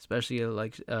 especially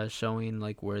like showing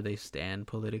like where they stand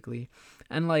politically,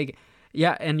 and like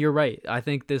and you're right, I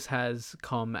think this has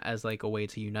come as like a way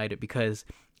to unite it, because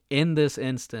in this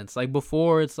instance, like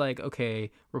before, it's like, okay,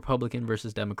 Republican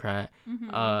versus Democrat,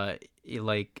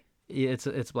 like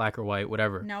it's black or white,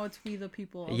 whatever. Now it's we the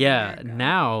people. Yeah,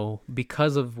 now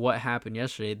because of what happened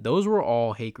yesterday, those were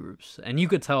all hate groups, and you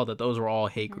could tell that those were all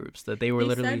hate groups. That they were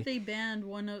literally. Said they banned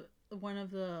one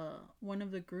of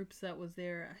the groups that was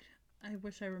there. I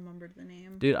wish I remembered the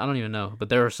name. Dude, I don't even know, but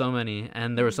there were so many,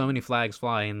 and there were so many flags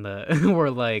flying that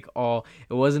were like all.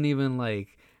 It wasn't even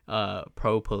like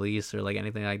pro police or like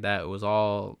anything like that. It was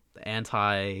all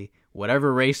anti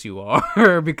whatever race you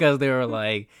are, because they were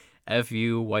like F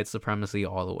you, white supremacy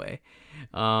all the way.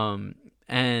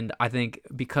 And I think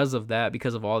because of that,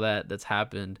 because of all that's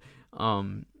happened,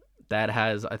 that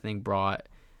has, I think, brought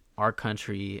our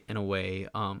country in a way,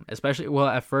 especially, well,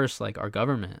 at first, like our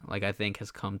government, like I think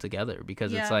has come together,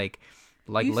 because it's like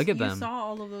look at them. You saw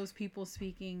all of those people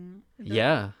speaking.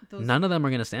 None of them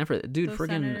are gonna stand for it, dude.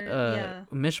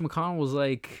 Friggin' Mitch McConnell was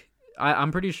like,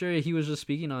 I'm pretty sure he was just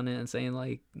speaking on it and saying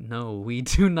like, no, we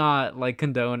do not like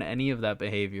condone any of that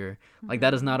behavior. Like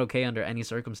that is not okay under any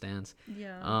circumstance.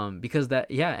 Because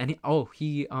that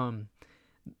he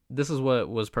this is what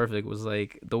was perfect, was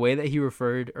like the way that he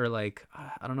referred, or like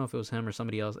I don't know if it was him or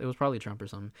somebody else, it was probably Trump or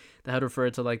something, that had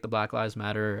referred to like the Black Lives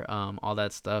Matter, all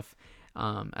that stuff,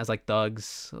 as like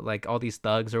thugs, like all these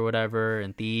thugs or whatever,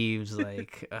 and thieves,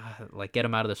 like get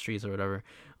them out of the streets or whatever.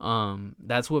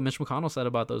 That's what Mitch McConnell said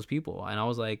about those people, and I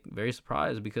was like very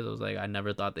surprised, because I was like, I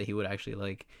never thought that he would actually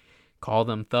like call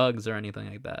them thugs or anything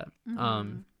like that.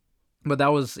 But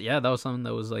that was something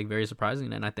that was like very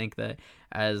surprising, and I think that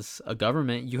as a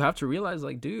government, you have to realize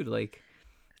like, dude,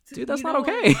 that's not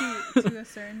okay. To a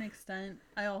certain extent,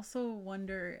 I also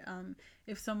wonder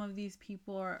if some of these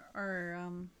people are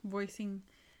voicing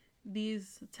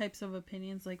these types of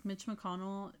opinions. Like Mitch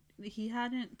McConnell, he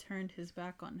hadn't turned his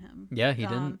back on him. Yeah, he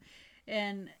didn't.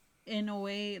 And in a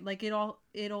way, like it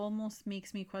almost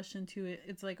makes me question too.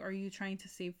 It's like, are you trying to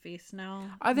save face now?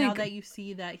 I think, now that you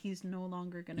see that he's no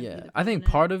longer gonna be the president? I think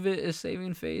part of it is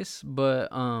saving face,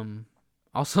 but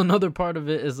also another part of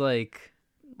it is like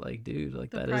dude,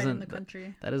 like, that isn't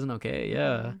that isn't okay.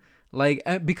 Yeah. Like,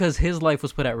 because his life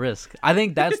was put at risk. I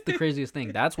think that's the craziest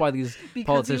thing. That's why these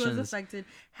politicians. He was affected.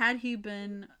 Had he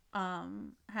gotten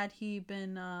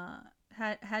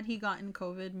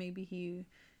COVID, maybe he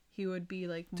would be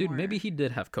like more... Dude, maybe he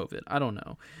did have COVID. I don't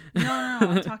know. No,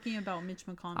 I'm talking about Mitch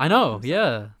McConnell. I know,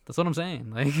 yeah. That's what I'm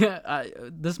saying. Like,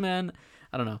 this man,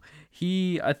 I don't know.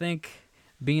 I think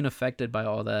being affected by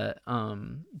all that,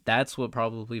 that's what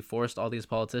probably forced all these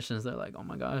politicians. They're like, oh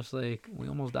my gosh, like, we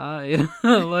almost died.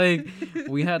 Like,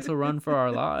 we had to run for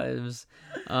our lives.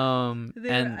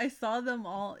 And I saw them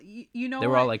all, you know, they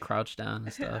were all like crouched down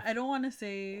and stuff. I don't want to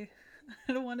say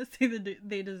that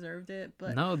they deserved it,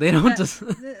 but no, they don't.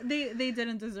 They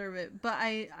didn't deserve it. But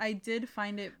I did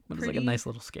find it. But it's like a nice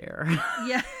little scare.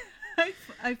 Yeah,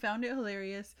 I found it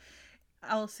hilarious.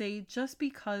 I'll say, just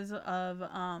because of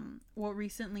what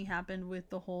recently happened with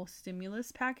the whole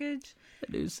stimulus package.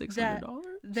 Dude, $600.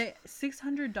 The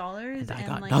 $600 and I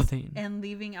got nothing. And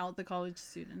leaving out the college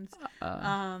students.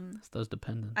 It's those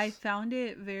dependents. I found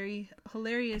it very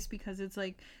hilarious because it's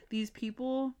like these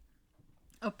people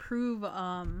approve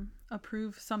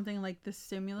something like the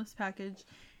stimulus package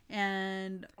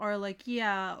and are like,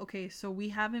 yeah, okay, so we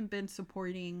haven't been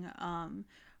supporting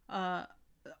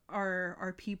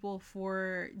our people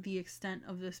for the extent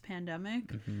of this pandemic.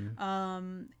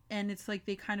 Mm-hmm. And it's like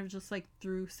they kind of just like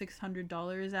threw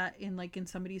 $600 in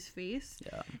somebody's face.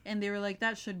 Yeah. And they were like,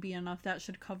 that should be enough, that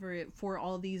should cover it for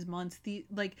all these months.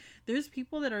 There's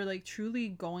people that are like truly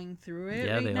going through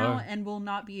it right now and will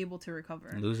not be able to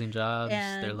recover, losing jobs.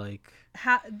 And they're like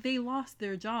they lost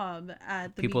their job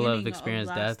at the people beginning have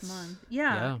experienced of last deaths month.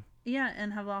 Yeah,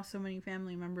 and have lost so many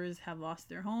family members, have lost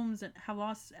their homes, and have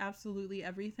lost absolutely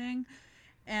everything.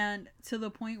 And to the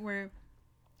point where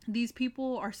these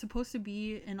people are supposed to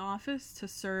be in office to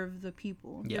serve the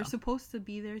people. Yeah. They're supposed to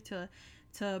be there to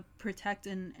protect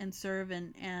and serve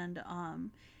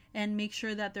and make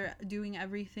sure that they're doing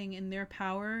everything in their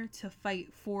power to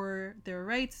fight for their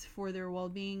rights, for their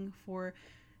well-being, for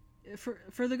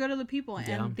the good of the people.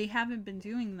 Yeah. And they haven't been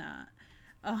doing that.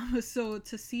 So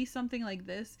to see something like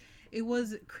this, it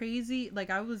was crazy. Like,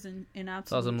 I was in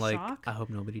absolute shock. I hope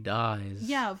nobody dies.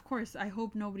 Yeah, of course, I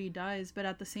hope nobody dies. But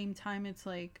at the same time, it's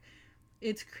like,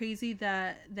 it's crazy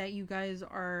that you guys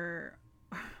are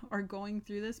going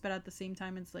through this. But at the same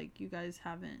time, it's like, you guys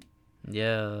haven't.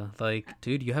 Yeah, like,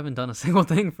 dude, you haven't done a single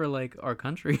thing for like our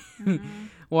country. Mm-hmm.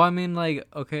 Well, I mean, like,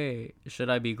 okay, should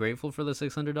I be grateful for the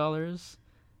 $600?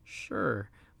 Sure.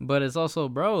 But it's also,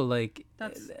 bro, like,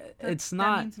 it's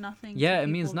not. That means nothing. Yeah, it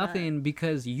means nothing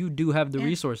because you do have the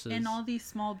resources. And all these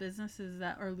small businesses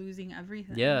that are losing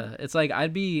everything. Yeah, it's like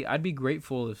I'd be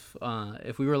grateful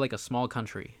if we were like a small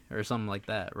country or something like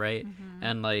that, right? Mm-hmm.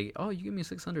 And like, oh, you give me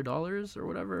 $600 or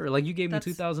whatever, or like you gave me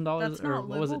 $2,000 or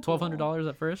what was it, $1,200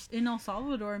 at first? In El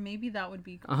Salvador, maybe that would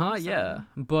be. Yeah,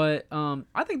 but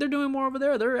I think they're doing more over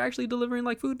there. They're actually delivering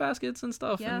like food baskets and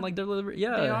stuff, and like delivering.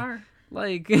 Yeah, they are.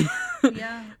 Like,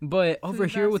 yeah. But over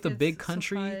here with a big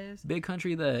country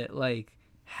that like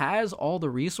has all the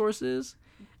resources,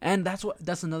 and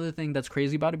that's another thing that's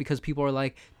crazy about it, because people are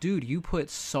like, dude, you put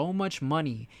so much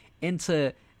money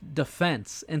into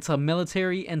defense, into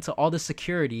military, into all the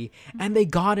security, and they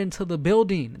got into the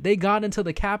building, they got into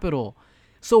the Capitol.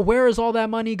 So where is all that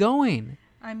money going?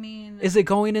 I mean, is it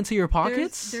going into your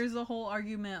pockets? There's a whole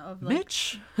argument of like,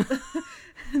 Mitch.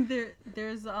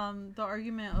 there's the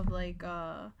argument of like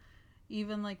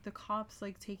even like the cops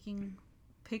like taking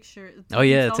pictures.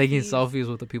 Taking selfies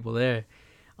with the people there.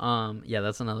 Yeah,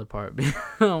 that's another part.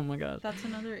 Oh my gosh, that's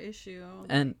another issue.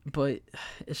 But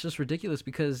it's just ridiculous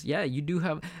because you do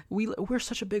have we're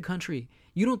such a big country.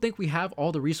 You don't think we have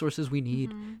all the resources we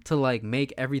need to like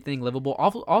make everything livable?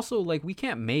 Also, like we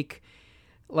can't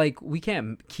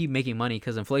keep making money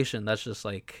because inflation, that's just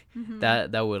like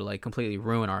that would like completely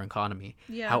ruin our economy.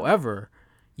 Yeah. However,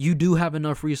 you do have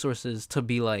enough resources to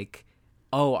be like,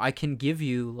 oh, I can give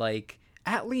you like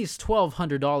at least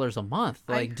 $1,200 a month.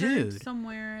 Like, I heard dude,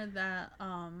 somewhere that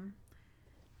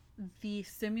the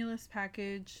stimulus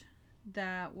package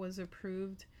that was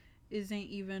approved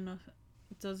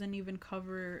doesn't even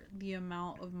cover the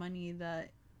amount of money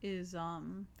that is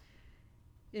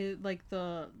like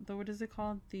the what is it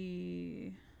called,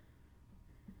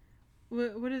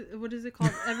 what is it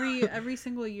called, every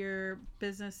single year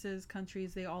businesses,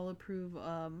 countries, they all approve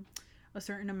a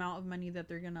certain amount of money that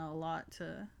they're gonna allot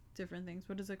to different things.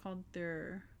 What is it called? I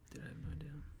have no idea.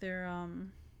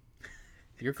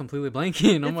 You're completely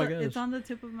blanking. Oh my gosh. It's on the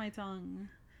tip of my tongue.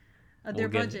 Their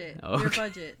budget. Oh, okay.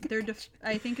 Their budget.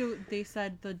 I think they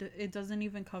said it doesn't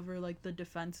even cover like the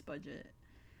defense budget.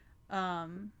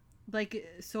 Like,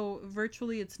 so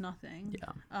virtually it's nothing.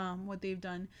 Yeah. What they've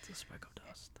done. It's a speck of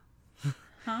dust.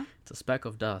 Huh? It's a speck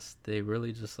of dust. They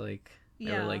really just like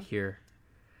they were like, here,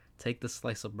 take this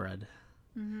slice of bread.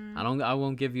 Mm-hmm. I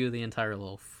won't give you the entire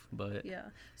loaf, but yeah.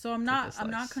 So I'm not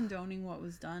condoning what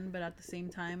was done, but at the same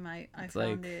time I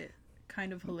found it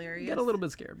kind of hilarious. Get a little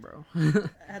bit scared, bro.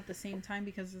 At the same time,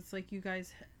 because it's like you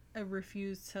guys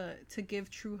refuse to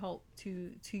give true help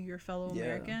to your fellow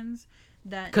Americans.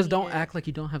 Because don't act like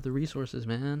you don't have the resources,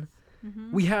 man.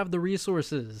 Mm-hmm. We have the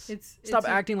resources. Stop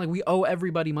acting like we owe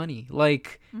everybody money.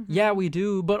 Like, yeah, we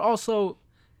do, but also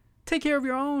take care of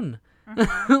your own.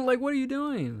 Like, what are you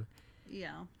doing?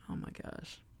 Yeah. Oh my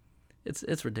gosh.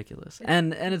 It's ridiculous.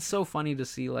 And it's so funny to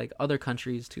see like other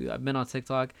countries too. I've been on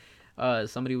TikTok.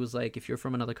 Somebody was like, if you're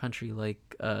from another country,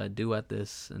 like duet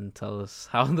this and tell us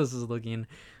how this is looking,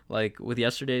 like with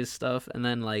yesterday's stuff. And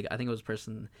then like I think it was a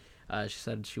person, she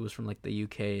said she was from like the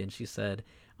UK, and she said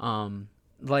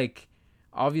like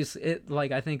obviously it,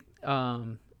 like I think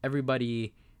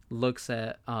everybody looks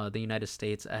at the United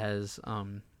States as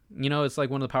you know, it's like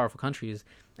one of the powerful countries,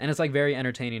 and it's like very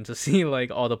entertaining to see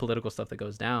like all the political stuff that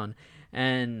goes down.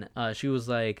 And she was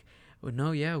like, well,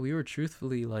 no, yeah, we were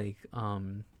truthfully like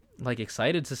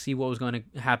excited to see what was going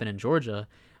to happen in Georgia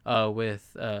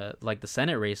with like the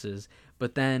Senate races,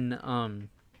 but then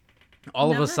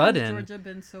all of a sudden, Georgia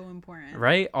been so important,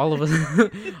 right? All of a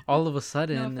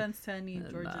sudden, no offense to any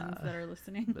Georgians that are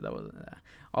listening, but that wasn't that.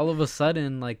 All of a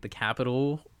sudden, like the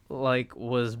Capitol like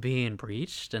was being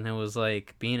breached and it was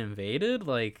like being invaded.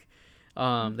 Like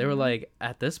they were like,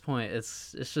 at this point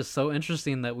it's just so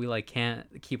interesting that we like can't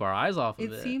keep our eyes off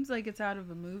of it. It seems like it's out of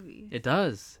a movie. It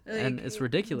does. Like, and it's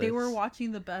ridiculous. They were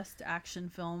watching the best action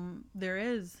film there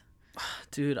is.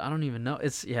 Dude, I don't even know.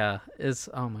 It's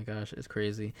oh my gosh, it's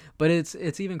crazy. But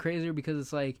it's even crazier because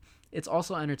it's like it's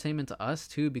also entertainment to us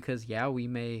too, because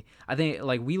I think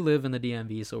like we live in the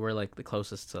DMV, so we're like the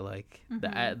closest to like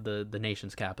the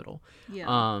nation's capital.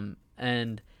 Yeah.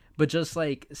 But just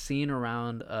like seeing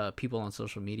around people on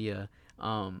social media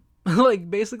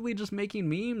like basically just making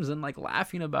memes and like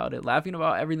laughing about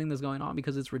everything that's going on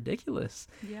because it's ridiculous.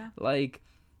 Yeah. Like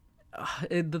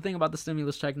the thing about the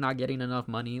stimulus check not getting enough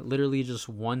money, literally just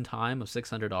one time of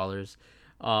 $600,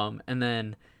 and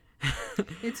then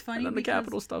it's funny and then the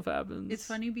Capitol stuff happens. It's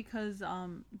funny because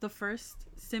the first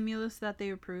stimulus that they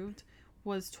approved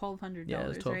was $1,200. Yeah, it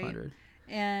was $1,200, right?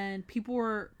 And people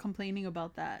were complaining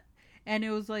about that, and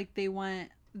it was like they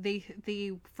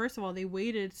first of all they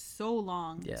waited so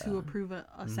long to approve a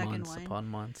second one, upon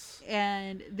months,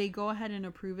 and they go ahead and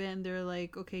approve it, and they're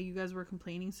like, okay, you guys were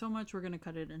complaining so much, we're gonna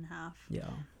cut it in half. Yeah.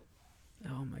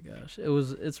 Oh my gosh,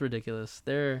 it's ridiculous.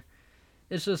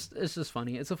 It's just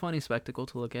funny. It's a funny spectacle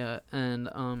to look at, and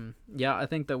I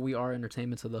think that we are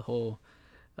entertainment to the whole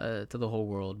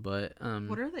world. But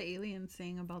what are the aliens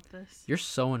saying about this? You're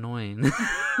so annoying.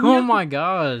 Oh my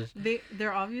gosh.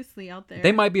 They're obviously out there.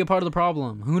 They might be a part of the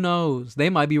problem. Who knows? They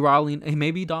might be riling. Hey,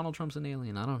 maybe Donald Trump's an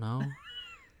alien. I don't know.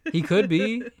 He could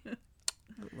be.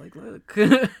 Like, look.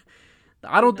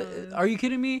 I don't. Are you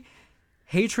kidding me?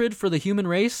 Hatred for the human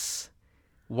race,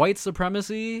 white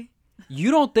supremacy.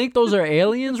 You don't think those are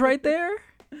aliens right there?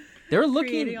 They're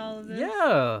looking. All of this?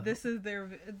 Yeah. This is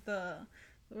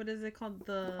what is it called?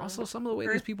 Also, some of the way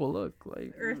these people look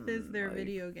like Earth is their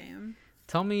video game.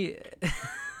 Tell me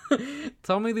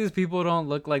these people don't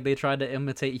look like they tried to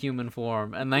imitate human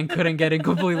form and then couldn't get it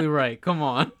completely right. Come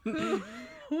on.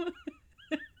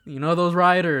 You know those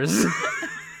riders.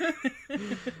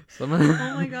 Oh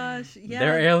my gosh! Yeah,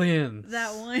 they're aliens.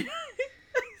 That one.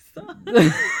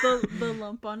 the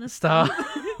lump on his stop.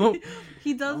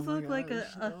 He does look like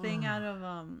a thing out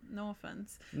of no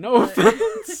offense. No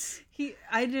offense.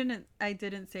 I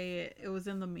didn't say it. It was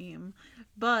in the meme,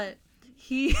 but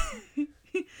he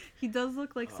does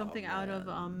look like something out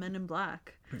of Men in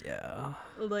Black. Yeah.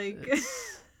 Like.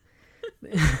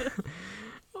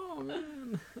 Oh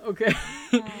man. Okay.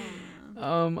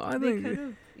 I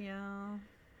think.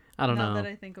 I don't know. Now that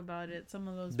I think about it, some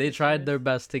of those they tried their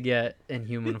best to get in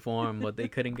human form, but they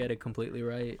couldn't get it completely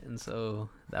right, and so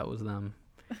that was them.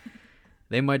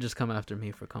 They might just come after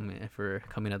me for coming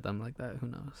at them like that. Who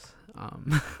knows?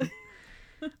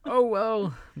 Oh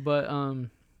well, but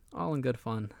all in good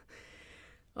fun.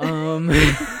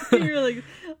 You're like,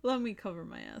 let me cover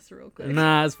my ass real quick.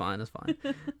 Nah, it's fine.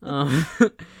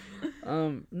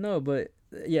 No, but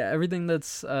yeah, everything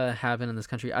that's happened in this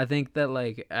country, I think that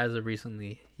like as of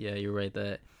recently, yeah, you're right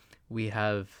that we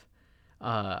have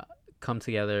come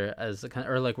together as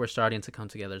or like we're starting to come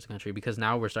together as a country, because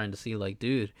now we're starting to see like,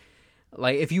 dude,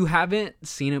 like if you haven't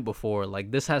seen it before,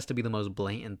 like this has to be the most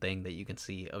blatant thing that you can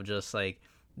see of just like,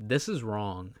 this is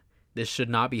wrong, this should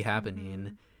not be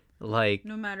happening. Like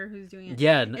no matter who's doing it.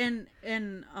 Yeah.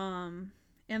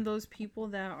 And those people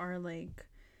that are like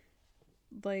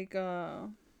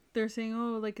they're saying,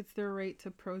 oh, like it's their right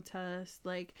to protest,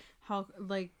 like how,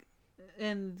 like,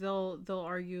 and they'll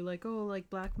argue like, oh, like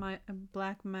Black Lives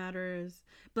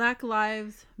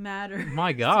Matter.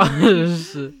 My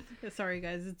gosh. Sorry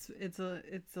guys, it's a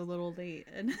little late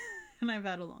and and I've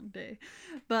had a long day,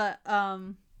 but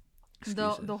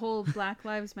the whole Black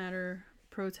Lives Matter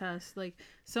protest, like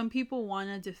some people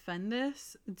want to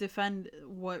defend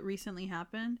what recently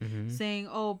happened, saying,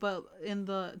 oh, but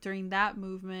during that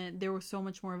movement there was so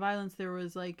much more violence, there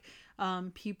was like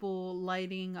people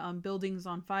lighting buildings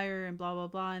on fire and blah blah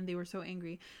blah, and they were so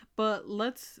angry. But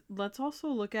let's also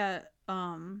look at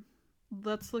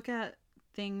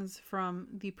things from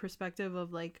the perspective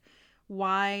of like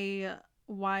why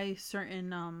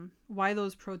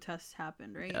those protests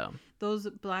happened, right? Yeah. Those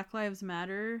Black Lives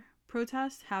Matter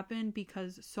protests happened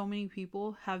because so many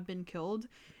people have been killed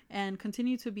and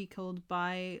continue to be killed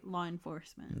by law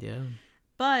enforcement. Yeah.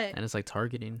 And it's like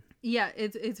targeting. Yeah,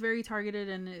 it's very targeted,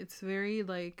 and it's very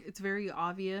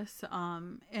obvious.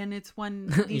 And it's when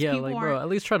these people like, bro, at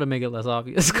least try to make it less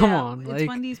obvious. Come on. It's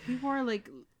when these people are like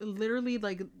literally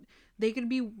like they could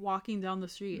be walking down the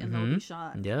street and they'll be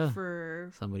shot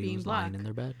for somebody being who's Black. lying in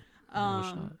their bed.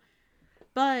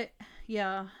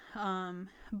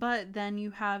 But then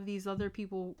you have these other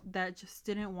people that just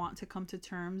didn't want to come to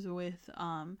terms with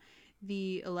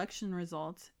the election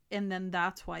results, and then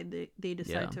that's why they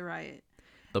decide to riot.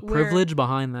 The privilege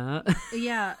behind that.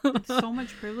 Yeah, it's so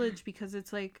much privilege, because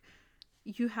it's like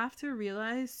you have to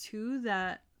realize too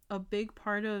that a big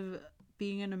part of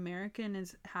being an American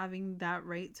is having that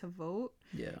right to vote.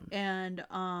 Yeah. And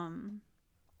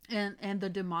the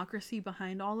democracy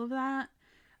behind all of that.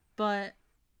 But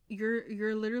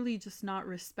you're literally just not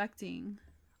respecting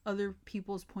other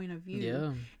people's point of view.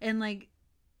 Yeah. And like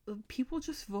people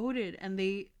just voted, and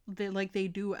they like they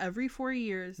do every 4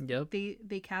 years. Yep.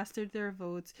 They casted their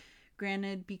votes.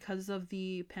 Granted, because of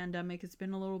the pandemic, it's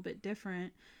been a little bit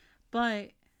different,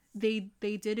 but they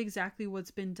did exactly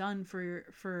what's been done for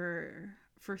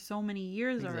so many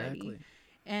years already.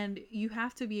 And you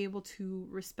have to be able to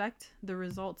respect the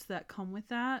results that come with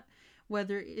that,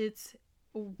 whether it's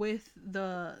with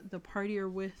the party or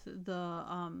with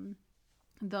the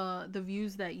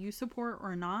views that you support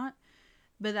or not.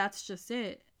 But that's just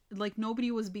it. Like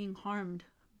nobody was being harmed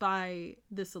by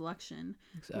this election.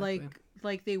 Exactly.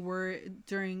 Like they were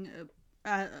during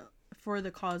for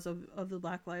the cause of the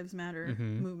Black Lives Matter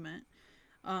movement.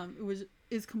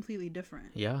 Is completely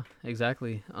different. Yeah,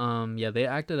 exactly. They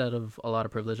acted out of a lot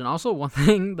of privilege. And also one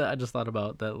thing that I just thought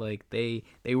about, that like they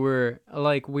were,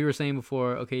 like we were saying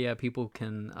before, okay, yeah, people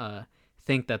can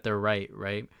think that they're right?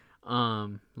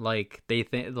 Like they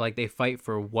think, like they fight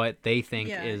for what they think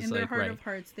is in their like heart right. of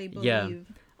hearts they believe.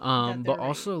 But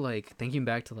also like thinking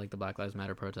back to like the Black Lives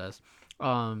Matter protests,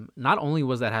 not only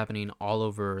was that happening all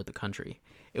over the country,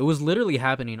 it was literally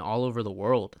happening all over the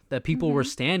world, that people were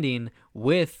standing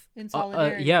with in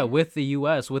solidarity. With the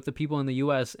US, with the people in the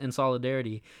US in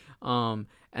solidarity. And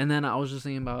then I was just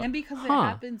thinking about, and because it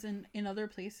happens in other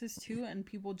places too, and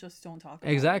people just don't talk about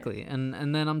exactly. it.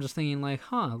 And then I'm just thinking like,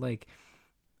 like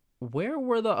where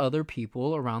were the other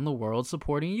people around the world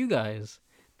supporting you guys?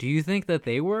 Do you think that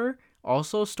they were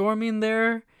also storming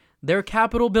their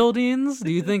Capitol buildings?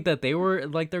 Do you think that they were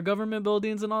like their government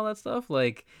buildings and all that stuff?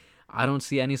 Like, I don't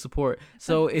see any support.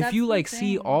 So if you like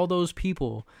see all those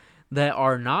people that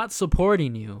are not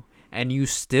supporting you and you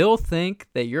still think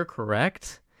that you're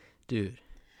correct, dude,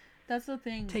 that's the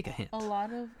thing. Take a hint. A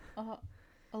lot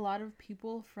of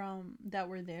people from that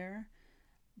were there,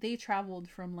 they traveled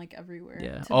from like everywhere.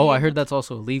 Yeah. Oh, I heard that's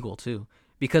also illegal too,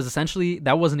 because essentially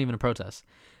that wasn't even a protest.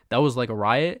 That was like a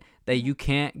riot, that you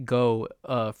can't go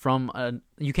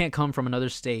you can't come from another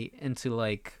state into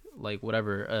like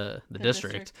whatever the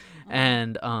district.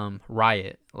 And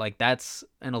riot. Like that's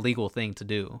an illegal thing to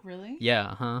do. Really?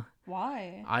 Yeah.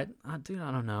 Why? I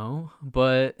don't know,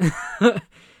 but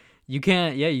you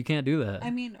can't do that. I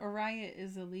mean, a riot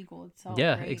is illegal itself.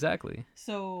 Yeah, right? Exactly.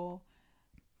 So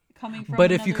coming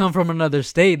from if you come from another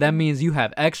state, that means you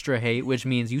have extra hate, which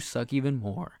means you suck even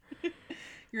more.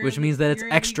 Which means that it's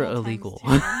extra illegal.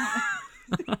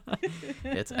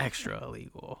 It's extra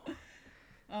illegal.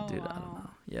 Oh, dude, wow. I don't know.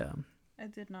 Yeah. I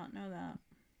did not know that.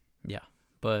 Yeah,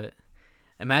 but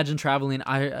imagine traveling.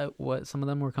 What some of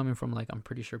them were coming from, like, I'm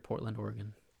pretty sure Portland,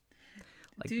 Oregon.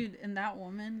 Like, dude, and that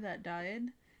woman that died,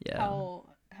 yeah,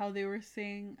 how they were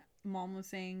saying, mom was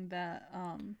saying that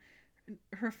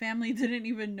her family didn't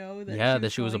even know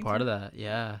that she was a part of that.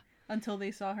 Yeah, until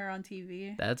they saw her on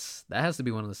TV. that has to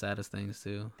be one of the saddest things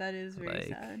too. That is very Like,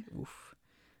 sad. oof,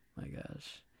 my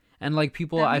gosh. And like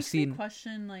people that I've makes seen me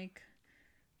question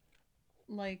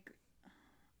like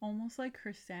almost like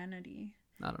her sanity.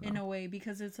 I don't know. In a way,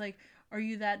 because it's like, are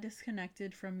you that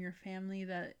disconnected from your family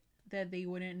that they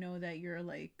wouldn't know that you're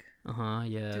like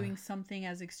yeah, doing something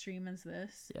as extreme as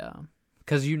this? Yeah,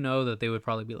 because you know that they would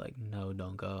probably be like, no,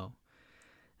 don't go.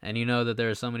 And you know that there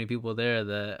are so many people there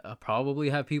that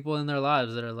probably have people in their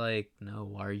lives that are like, no,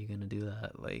 why are you going to do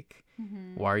that? Like,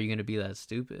 why are you going to be that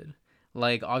stupid?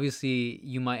 Like, obviously,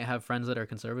 you might have friends that are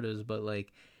conservatives, but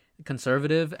like,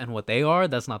 conservative and what they are,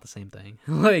 that's not the same thing.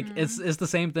 Like, it's the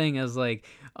same thing as like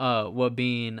what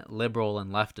being liberal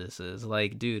and leftist is.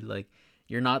 Like, dude, like,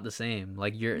 you're not the same.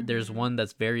 Like, there's one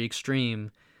that's very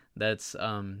extreme, that's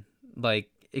like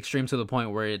extreme to the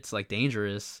point where it's like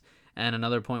dangerous, and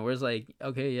another point where it's like,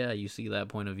 okay, yeah, you see that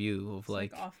point of view of it's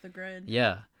like off the grid.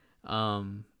 Yeah.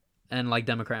 And like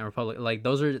Democrat and Republican, like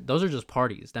those are just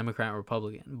parties, Democrat and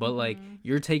Republican. But like,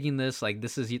 you're taking this, like,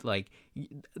 this is like,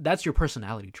 that's your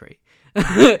personality trait.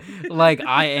 Like,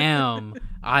 I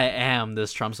am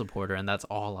this Trump supporter, and that's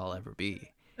all I'll ever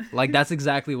be. Like, that's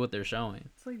exactly what they're showing.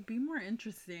 It's like, be more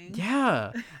interesting.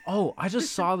 Yeah. Oh, I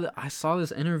just saw I saw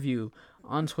this interview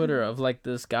on Twitter of like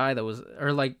this guy that was,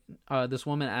 or like this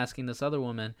woman asking this other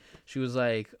woman. She was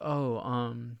like,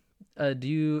 "Oh, do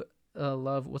you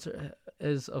love, what's her,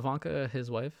 is Ivanka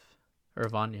his wife, or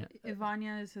Ivania?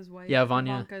 Ivania is his wife. Yeah,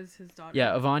 Ivania. Ivanka is his daughter.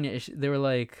 Yeah, Ivania. They were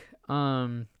like,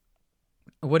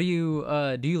 what do you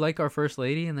like our first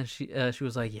lady? And then she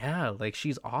was like, yeah, like,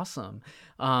 she's awesome.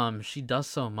 She does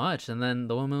so much. And then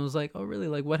the woman was like, oh, really?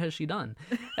 Like, what has she done?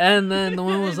 And then the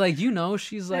woman was like,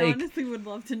 she's like, I honestly would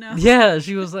love to know. Yeah,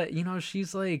 she was like,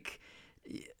 she's like,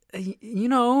 I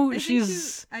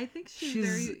think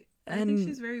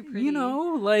she's very pretty.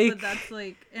 Like, but that's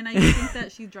like, and I think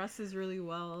that she dresses really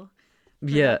well.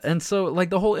 Yeah, and so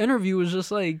like the whole interview was just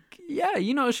like, yeah,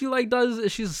 she like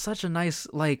she's such a nice,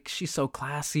 like, she's so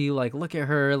classy, like, look at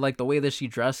her, like the way that she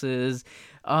dresses.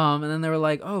 And then they were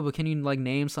like, oh, but can you like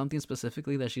name something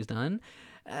specifically that she's done?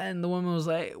 And the woman was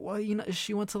like, well,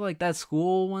 she went to like that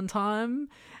school one time.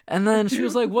 And then she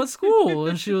was like, what school?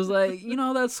 And she was like,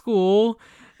 that school.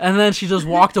 And then she just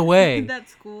walked away. That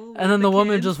school. And then the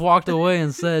woman just walked away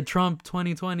and said, Trump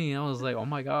 2020. I was like, oh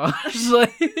my gosh.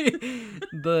 Like,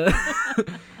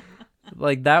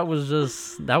 like, that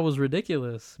was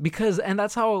ridiculous. And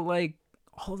that's how, like,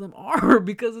 all of them are.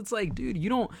 Because it's like, dude, you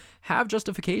don't have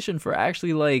justification for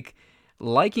actually, like,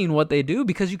 liking what they do,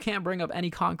 because you can't bring up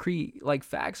any concrete, like,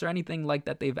 facts or anything like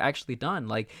that they've actually done.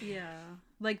 Like, yeah.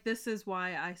 Like, this is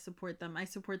why I support them. I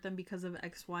support them because of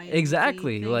X, Y, and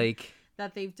exactly. Z Like,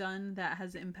 that they've done that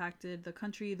has impacted the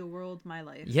country, the world, my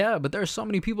life. Yeah, but there are so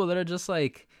many people that are just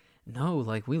like, no,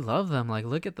 like, we love them. Like,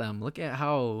 look at them. Look at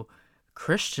how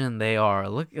Christian they are.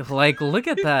 Look at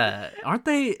that. Aren't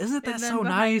they? Isn't that so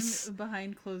nice?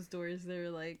 Behind closed doors,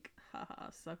 they're like, haha,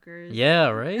 suckers. Yeah,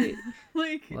 right?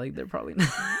 like they're probably not.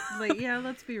 Like, yeah,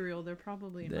 let's be real, they're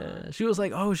probably not. She was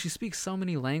like, oh, she speaks so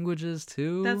many languages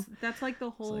too. That's like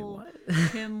the whole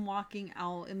him walking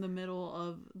out in the middle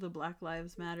of the Black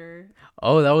Lives Matter.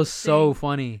 Oh, that was so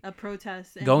funny. A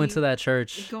protest. And going to that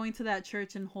church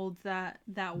and holds that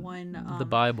one the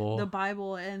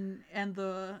Bible and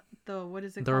the what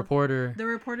is it the called? The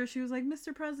reporter, she was like,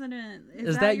 Mr. President,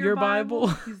 is that your Bible?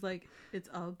 He's like, it's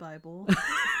a Bible.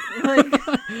 Like,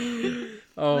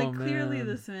 oh, like, man. Clearly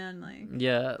this man, like,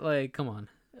 yeah, like, come on,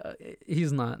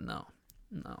 he's not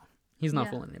he's not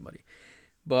fooling anybody.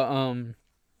 But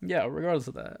yeah, regardless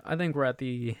of that, I think we're at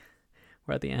the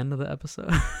end of the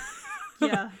episode.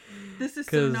 Yeah, this is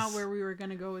so not where we were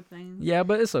gonna go with things. Yeah,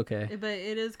 but it's okay. But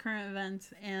it is current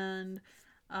events, and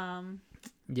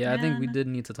yeah, man, I think we did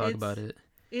need to talk about it.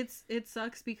 It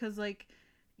sucks because, like,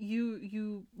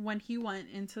 you when he went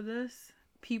into this,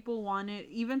 people wanted,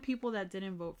 even people that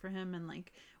didn't vote for him and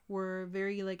like were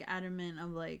very like adamant of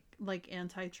like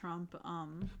anti-Trump,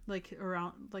 like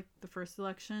around like the first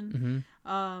election.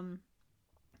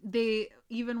 They,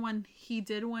 even when he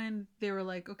did win, they were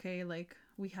like, okay, like,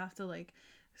 we have to, like,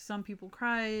 some people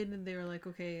cried, and they were like,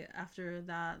 okay, after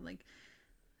that, like,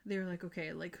 they were like,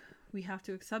 okay, like, we have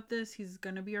to accept this. He's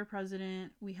gonna be our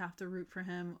president. We have to root for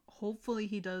him. Hopefully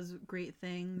he does great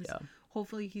things. Yeah.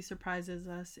 Hopefully he surprises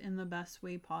us in the best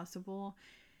way possible.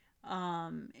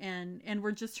 And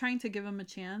we're just trying to give him a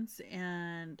chance,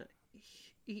 and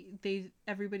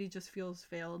everybody just feels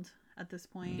failed at this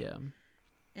point. Yeah.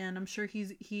 and I'm sure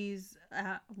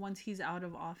once he's out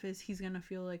of office, he's gonna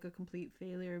feel like a complete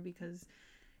failure because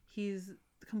he's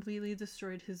completely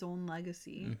destroyed his own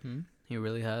legacy. He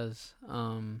really has.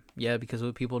 Yeah, because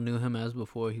what people knew him as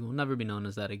before, he will never be known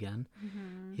as that again.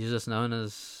 He's just known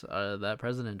as that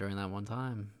president during that one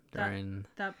time, during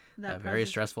that very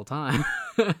stressful time.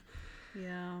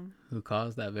 Yeah. Who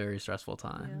caused that very stressful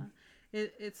time. Yeah.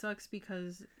 It sucks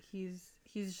because he's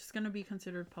just gonna be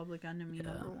considered public enemy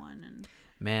number one, and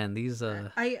man, these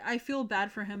I feel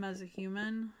bad for him as a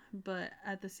human, but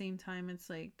at the same time, it's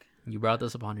like you brought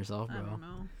this upon yourself, bro. I don't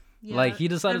know. Yeah, like he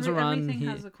decided to run. Everything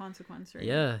has a consequence, right?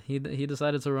 Yeah, he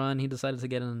decided to run. He decided to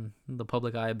get in the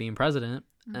public eye of being president,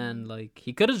 and like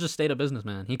he could have just stayed a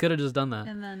businessman. He could have just done that,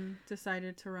 and then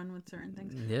decided to run with certain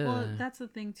things. Yeah. Well, that's the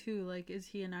thing too. Like, is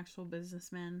he an actual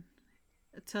businessman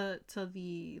to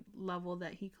the level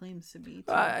that he claims to be?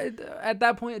 At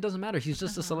that point, it doesn't matter. He's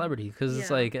just a celebrity because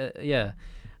it's like,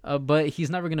 but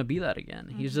he's never gonna be that again.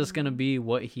 He's just gonna be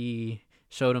what he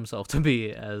showed himself to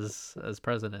be as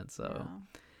president. So.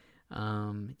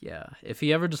 If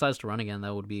he ever decides to run again,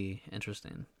 that would be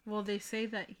interesting. Well, they say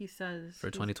that he says for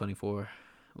 2024.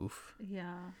 Oof.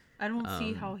 Yeah, I don't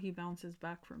see how he bounces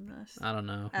back from this. I don't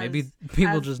know. Maybe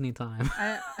people just need time.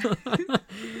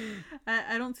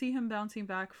 I don't see him bouncing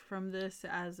back from this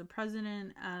as a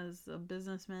president, as a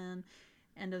businessman,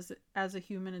 and as a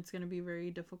human. It's going to be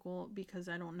very difficult because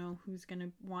I don't know who's going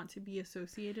to want to be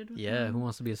associated with him. Yeah, who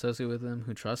wants to be associated with him?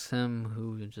 Who trusts him?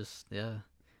 Who just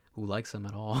who likes him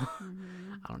at all.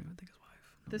 I don't even think his wife.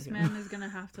 This man is gonna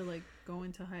have to like go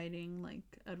into hiding like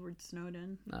Edward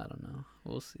Snowden. I don't know.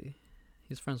 We'll see.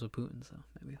 He's friends with Putin, so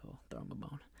maybe he'll throw him a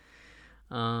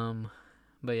bone.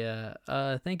 But yeah,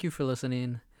 thank you for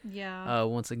listening. Yeah.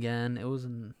 Once again, it was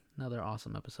another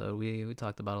awesome episode. We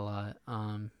talked about a lot.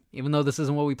 Even though this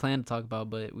isn't what we planned to talk about,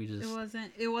 but we just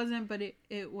it wasn't, but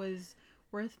it was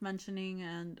worth mentioning,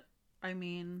 and I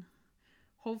mean,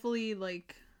 hopefully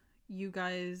like you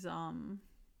guys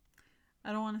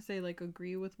I don't want to say like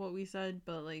agree with what we said,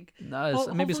 but like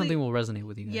maybe something will resonate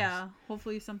with you guys. Yeah,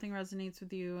 hopefully something resonates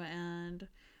with you. And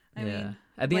I mean,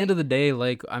 at the end of the day,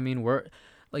 like, I mean, we're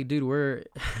like, dude, we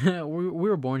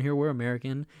were born here, we're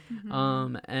American.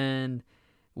 And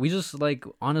we just like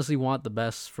honestly want the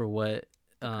best for what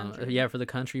for the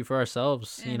country, for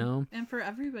ourselves, you know, and for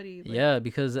everybody. Like,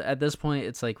 because at this point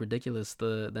it's like ridiculous.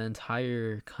 The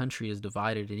entire country is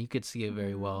divided, and you could see it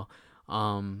very well.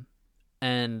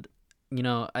 And you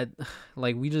know,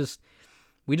 we just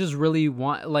really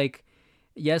want, like,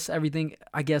 yes, I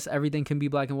guess everything can be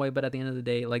black and white, but at the end of the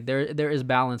day, like there is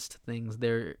balance to things.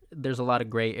 There's a lot of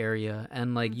gray area,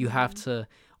 and like you have to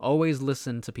always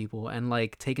listen to people and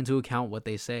like take into account what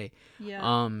they say.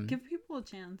 Yeah. Give people a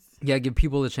chance. Yeah, give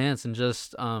people a chance, and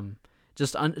just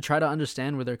try to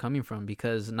understand where they're coming from,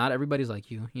 because not everybody's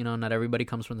like you. You know, not everybody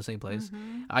comes from the same place.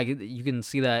 You can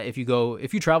see that if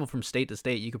you travel from state to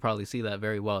state, you could probably see that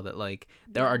very well, that like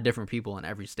there are different people in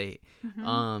every state.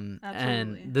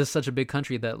 And this is such a big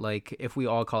country that like if we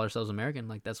all call ourselves American,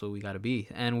 like that's what we got to be,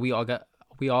 and we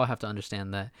all have to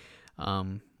understand that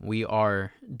we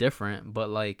are different, but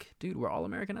like, dude, we're all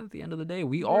American at the end of the day.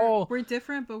 We're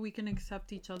different, but we can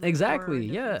accept each other. Exactly.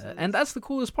 Yeah. And that's the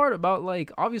coolest part about,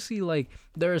 like, obviously, like,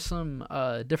 there are some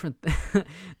different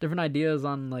ideas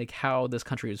on like how this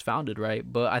country is founded, right?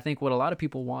 But I think what a lot of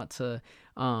people want to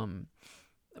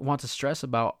stress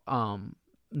about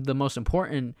the most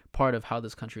important part of how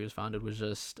this country was founded was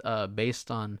just based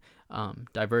on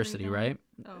diversity, freedom.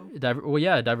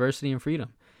 Right? Diversity and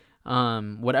freedom.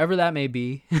 Whatever that may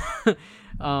be.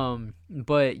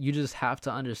 But you just have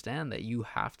to understand that you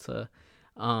have to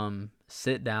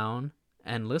sit down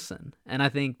and listen. And I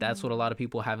think that's what a lot of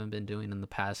people haven't been doing in the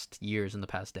past years, in the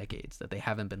past decades, that they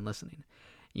haven't been listening.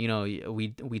 You know,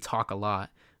 we talk a lot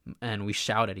and we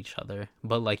shout at each other,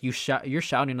 but like you're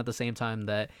shouting at the same time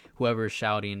that whoever is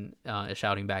shouting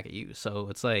back at you. So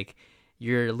it's like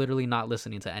you're literally not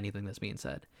listening to anything that's being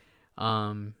said.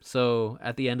 So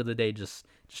at the end of the day, just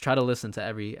try to listen to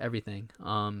everything,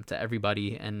 to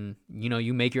everybody, and you know,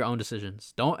 you make your own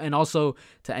decisions. And also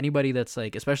to anybody that's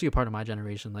like, especially a part of my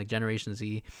generation, like Generation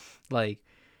Z, like,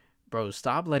 bro,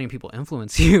 stop letting people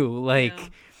influence you.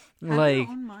 Like, like,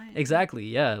 exactly.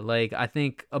 Yeah. Like, I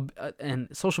think, and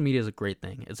social media is a great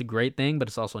thing. It's a great thing, but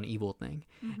it's also an evil thing.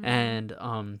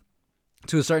 And,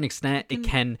 to a certain extent, it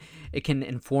can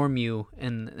inform you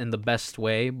in the best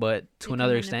way, but to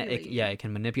another extent, it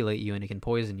can manipulate you, and it can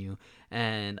poison you.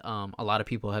 And a lot of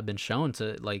people have been shown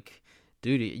to, like,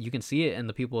 dude, you can see it in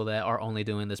the people that are only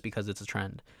doing this because it's a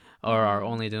trend, or are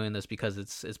only doing this because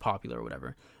it's popular or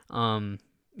whatever.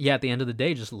 yeah, at the end of the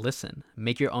day, just listen,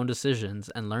 make your own decisions,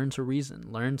 and learn to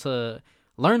reason, learn to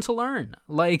learn.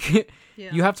 Like,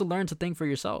 you have to learn to think for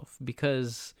yourself,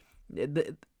 because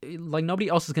like nobody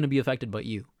else is going to be affected but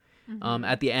you.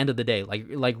 At the end of the day,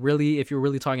 like really, if you're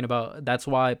really talking about, that's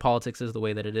why politics is the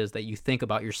way that it is, that you think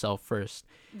about yourself first.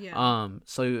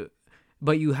 So,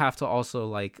 but you have to also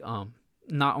like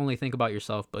not only think about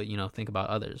yourself, but think about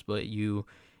others. But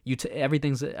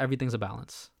everything's a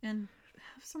balance. And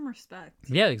have some respect.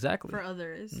 Yeah, exactly. For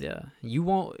others. Yeah, you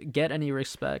won't get any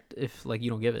respect if like you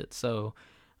don't give it. So,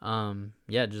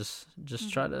 yeah, just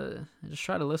try to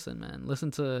listen, man.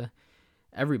 Listen to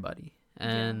everybody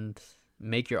and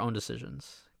make your own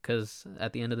decisions, because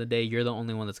at the end of the day, you're the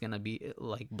only one that's gonna be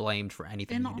like blamed for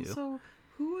anything you do. And also,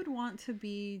 who would want to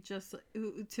be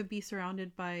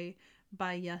surrounded by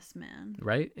yes men?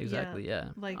 Right? Exactly. Yeah.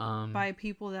 Like by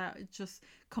people that just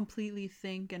completely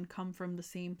think and come from the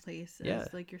same place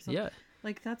as like yourself. Yeah.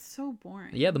 Like, that's so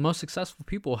boring. Yeah, the most successful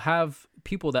people have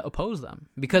people that oppose them,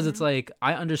 because it's like,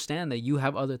 I understand that you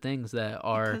have other things that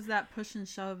are, because that push and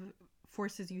shove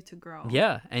forces you to grow.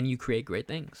 Yeah, and you create great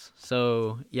things.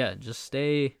 So yeah, just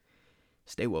stay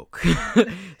woke.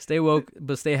 Stay woke,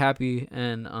 but stay happy.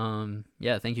 And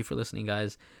yeah, thank you for listening,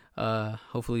 guys.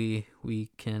 Hopefully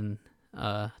we can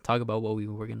talk about what we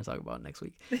were going to talk about next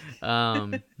week.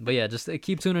 But yeah, just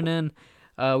keep tuning in.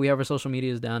 We have our social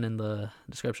medias down in the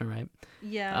description, right?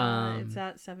 Yeah, it's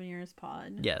at 7 Years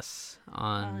Pod. Yes,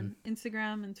 on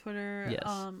Instagram and Twitter. Yes.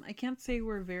 I can't say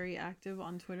we're very active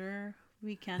on Twitter.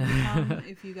 We can become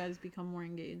if you guys become more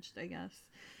engaged, I guess.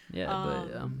 Yeah, but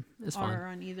it's fine. Or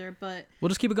on either, but we'll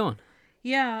just keep it going.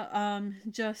 Yeah,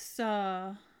 just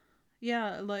yeah,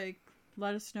 like,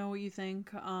 let us know what you think.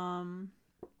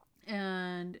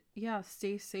 And yeah,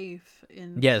 stay safe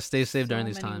stay safe during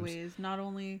these times. Ways. Not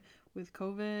only with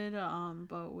COVID,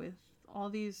 but with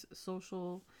all these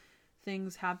social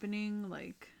things happening.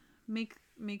 Like, make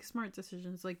smart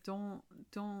decisions. Like, don't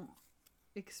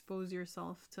expose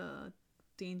yourself to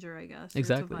danger, I guess.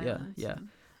 Exactly.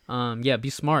 Yeah. Be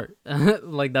smart.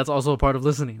 Like, that's also a part of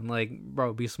listening. Like,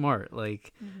 bro, be smart.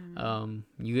 Like,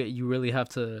 you really have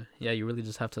to. Yeah, you really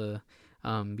just have to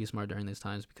be smart during these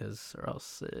times, because or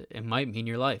else it might mean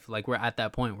your life. Like, we're at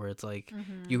that point where it's like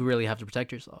you really have to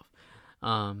protect yourself.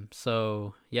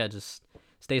 So yeah, just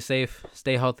stay safe,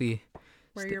 stay healthy.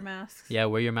 Wear your masks. Yeah,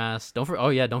 wear your mask. Don't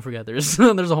forget there's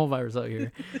a whole virus out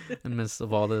here in the midst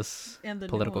of all this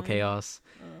political chaos.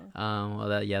 Well,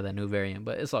 that new variant,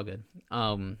 but it's all good.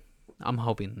 I'm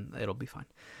hoping it'll be fine.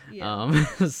 Yeah.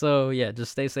 So yeah,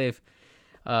 just stay safe.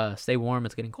 Stay warm.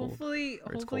 It's getting cold. Hopefully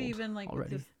even like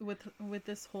with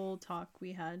this whole talk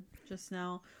we had just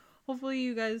now, hopefully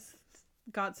you guys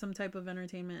got some type of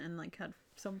entertainment and like had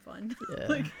some fun. Yeah.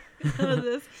 Like, out of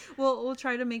this. We'll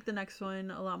try to make the next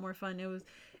one a lot more fun. It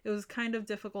was kind of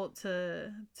difficult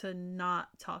to not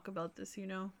talk about this,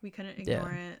 we couldn't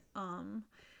ignore it.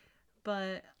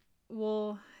 But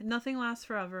nothing lasts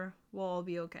forever. We'll all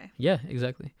be okay. Yeah,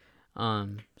 exactly. So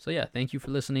yeah, thank you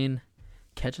for listening.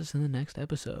 Catch us in the next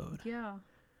episode. Yeah.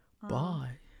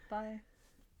 Bye. Bye.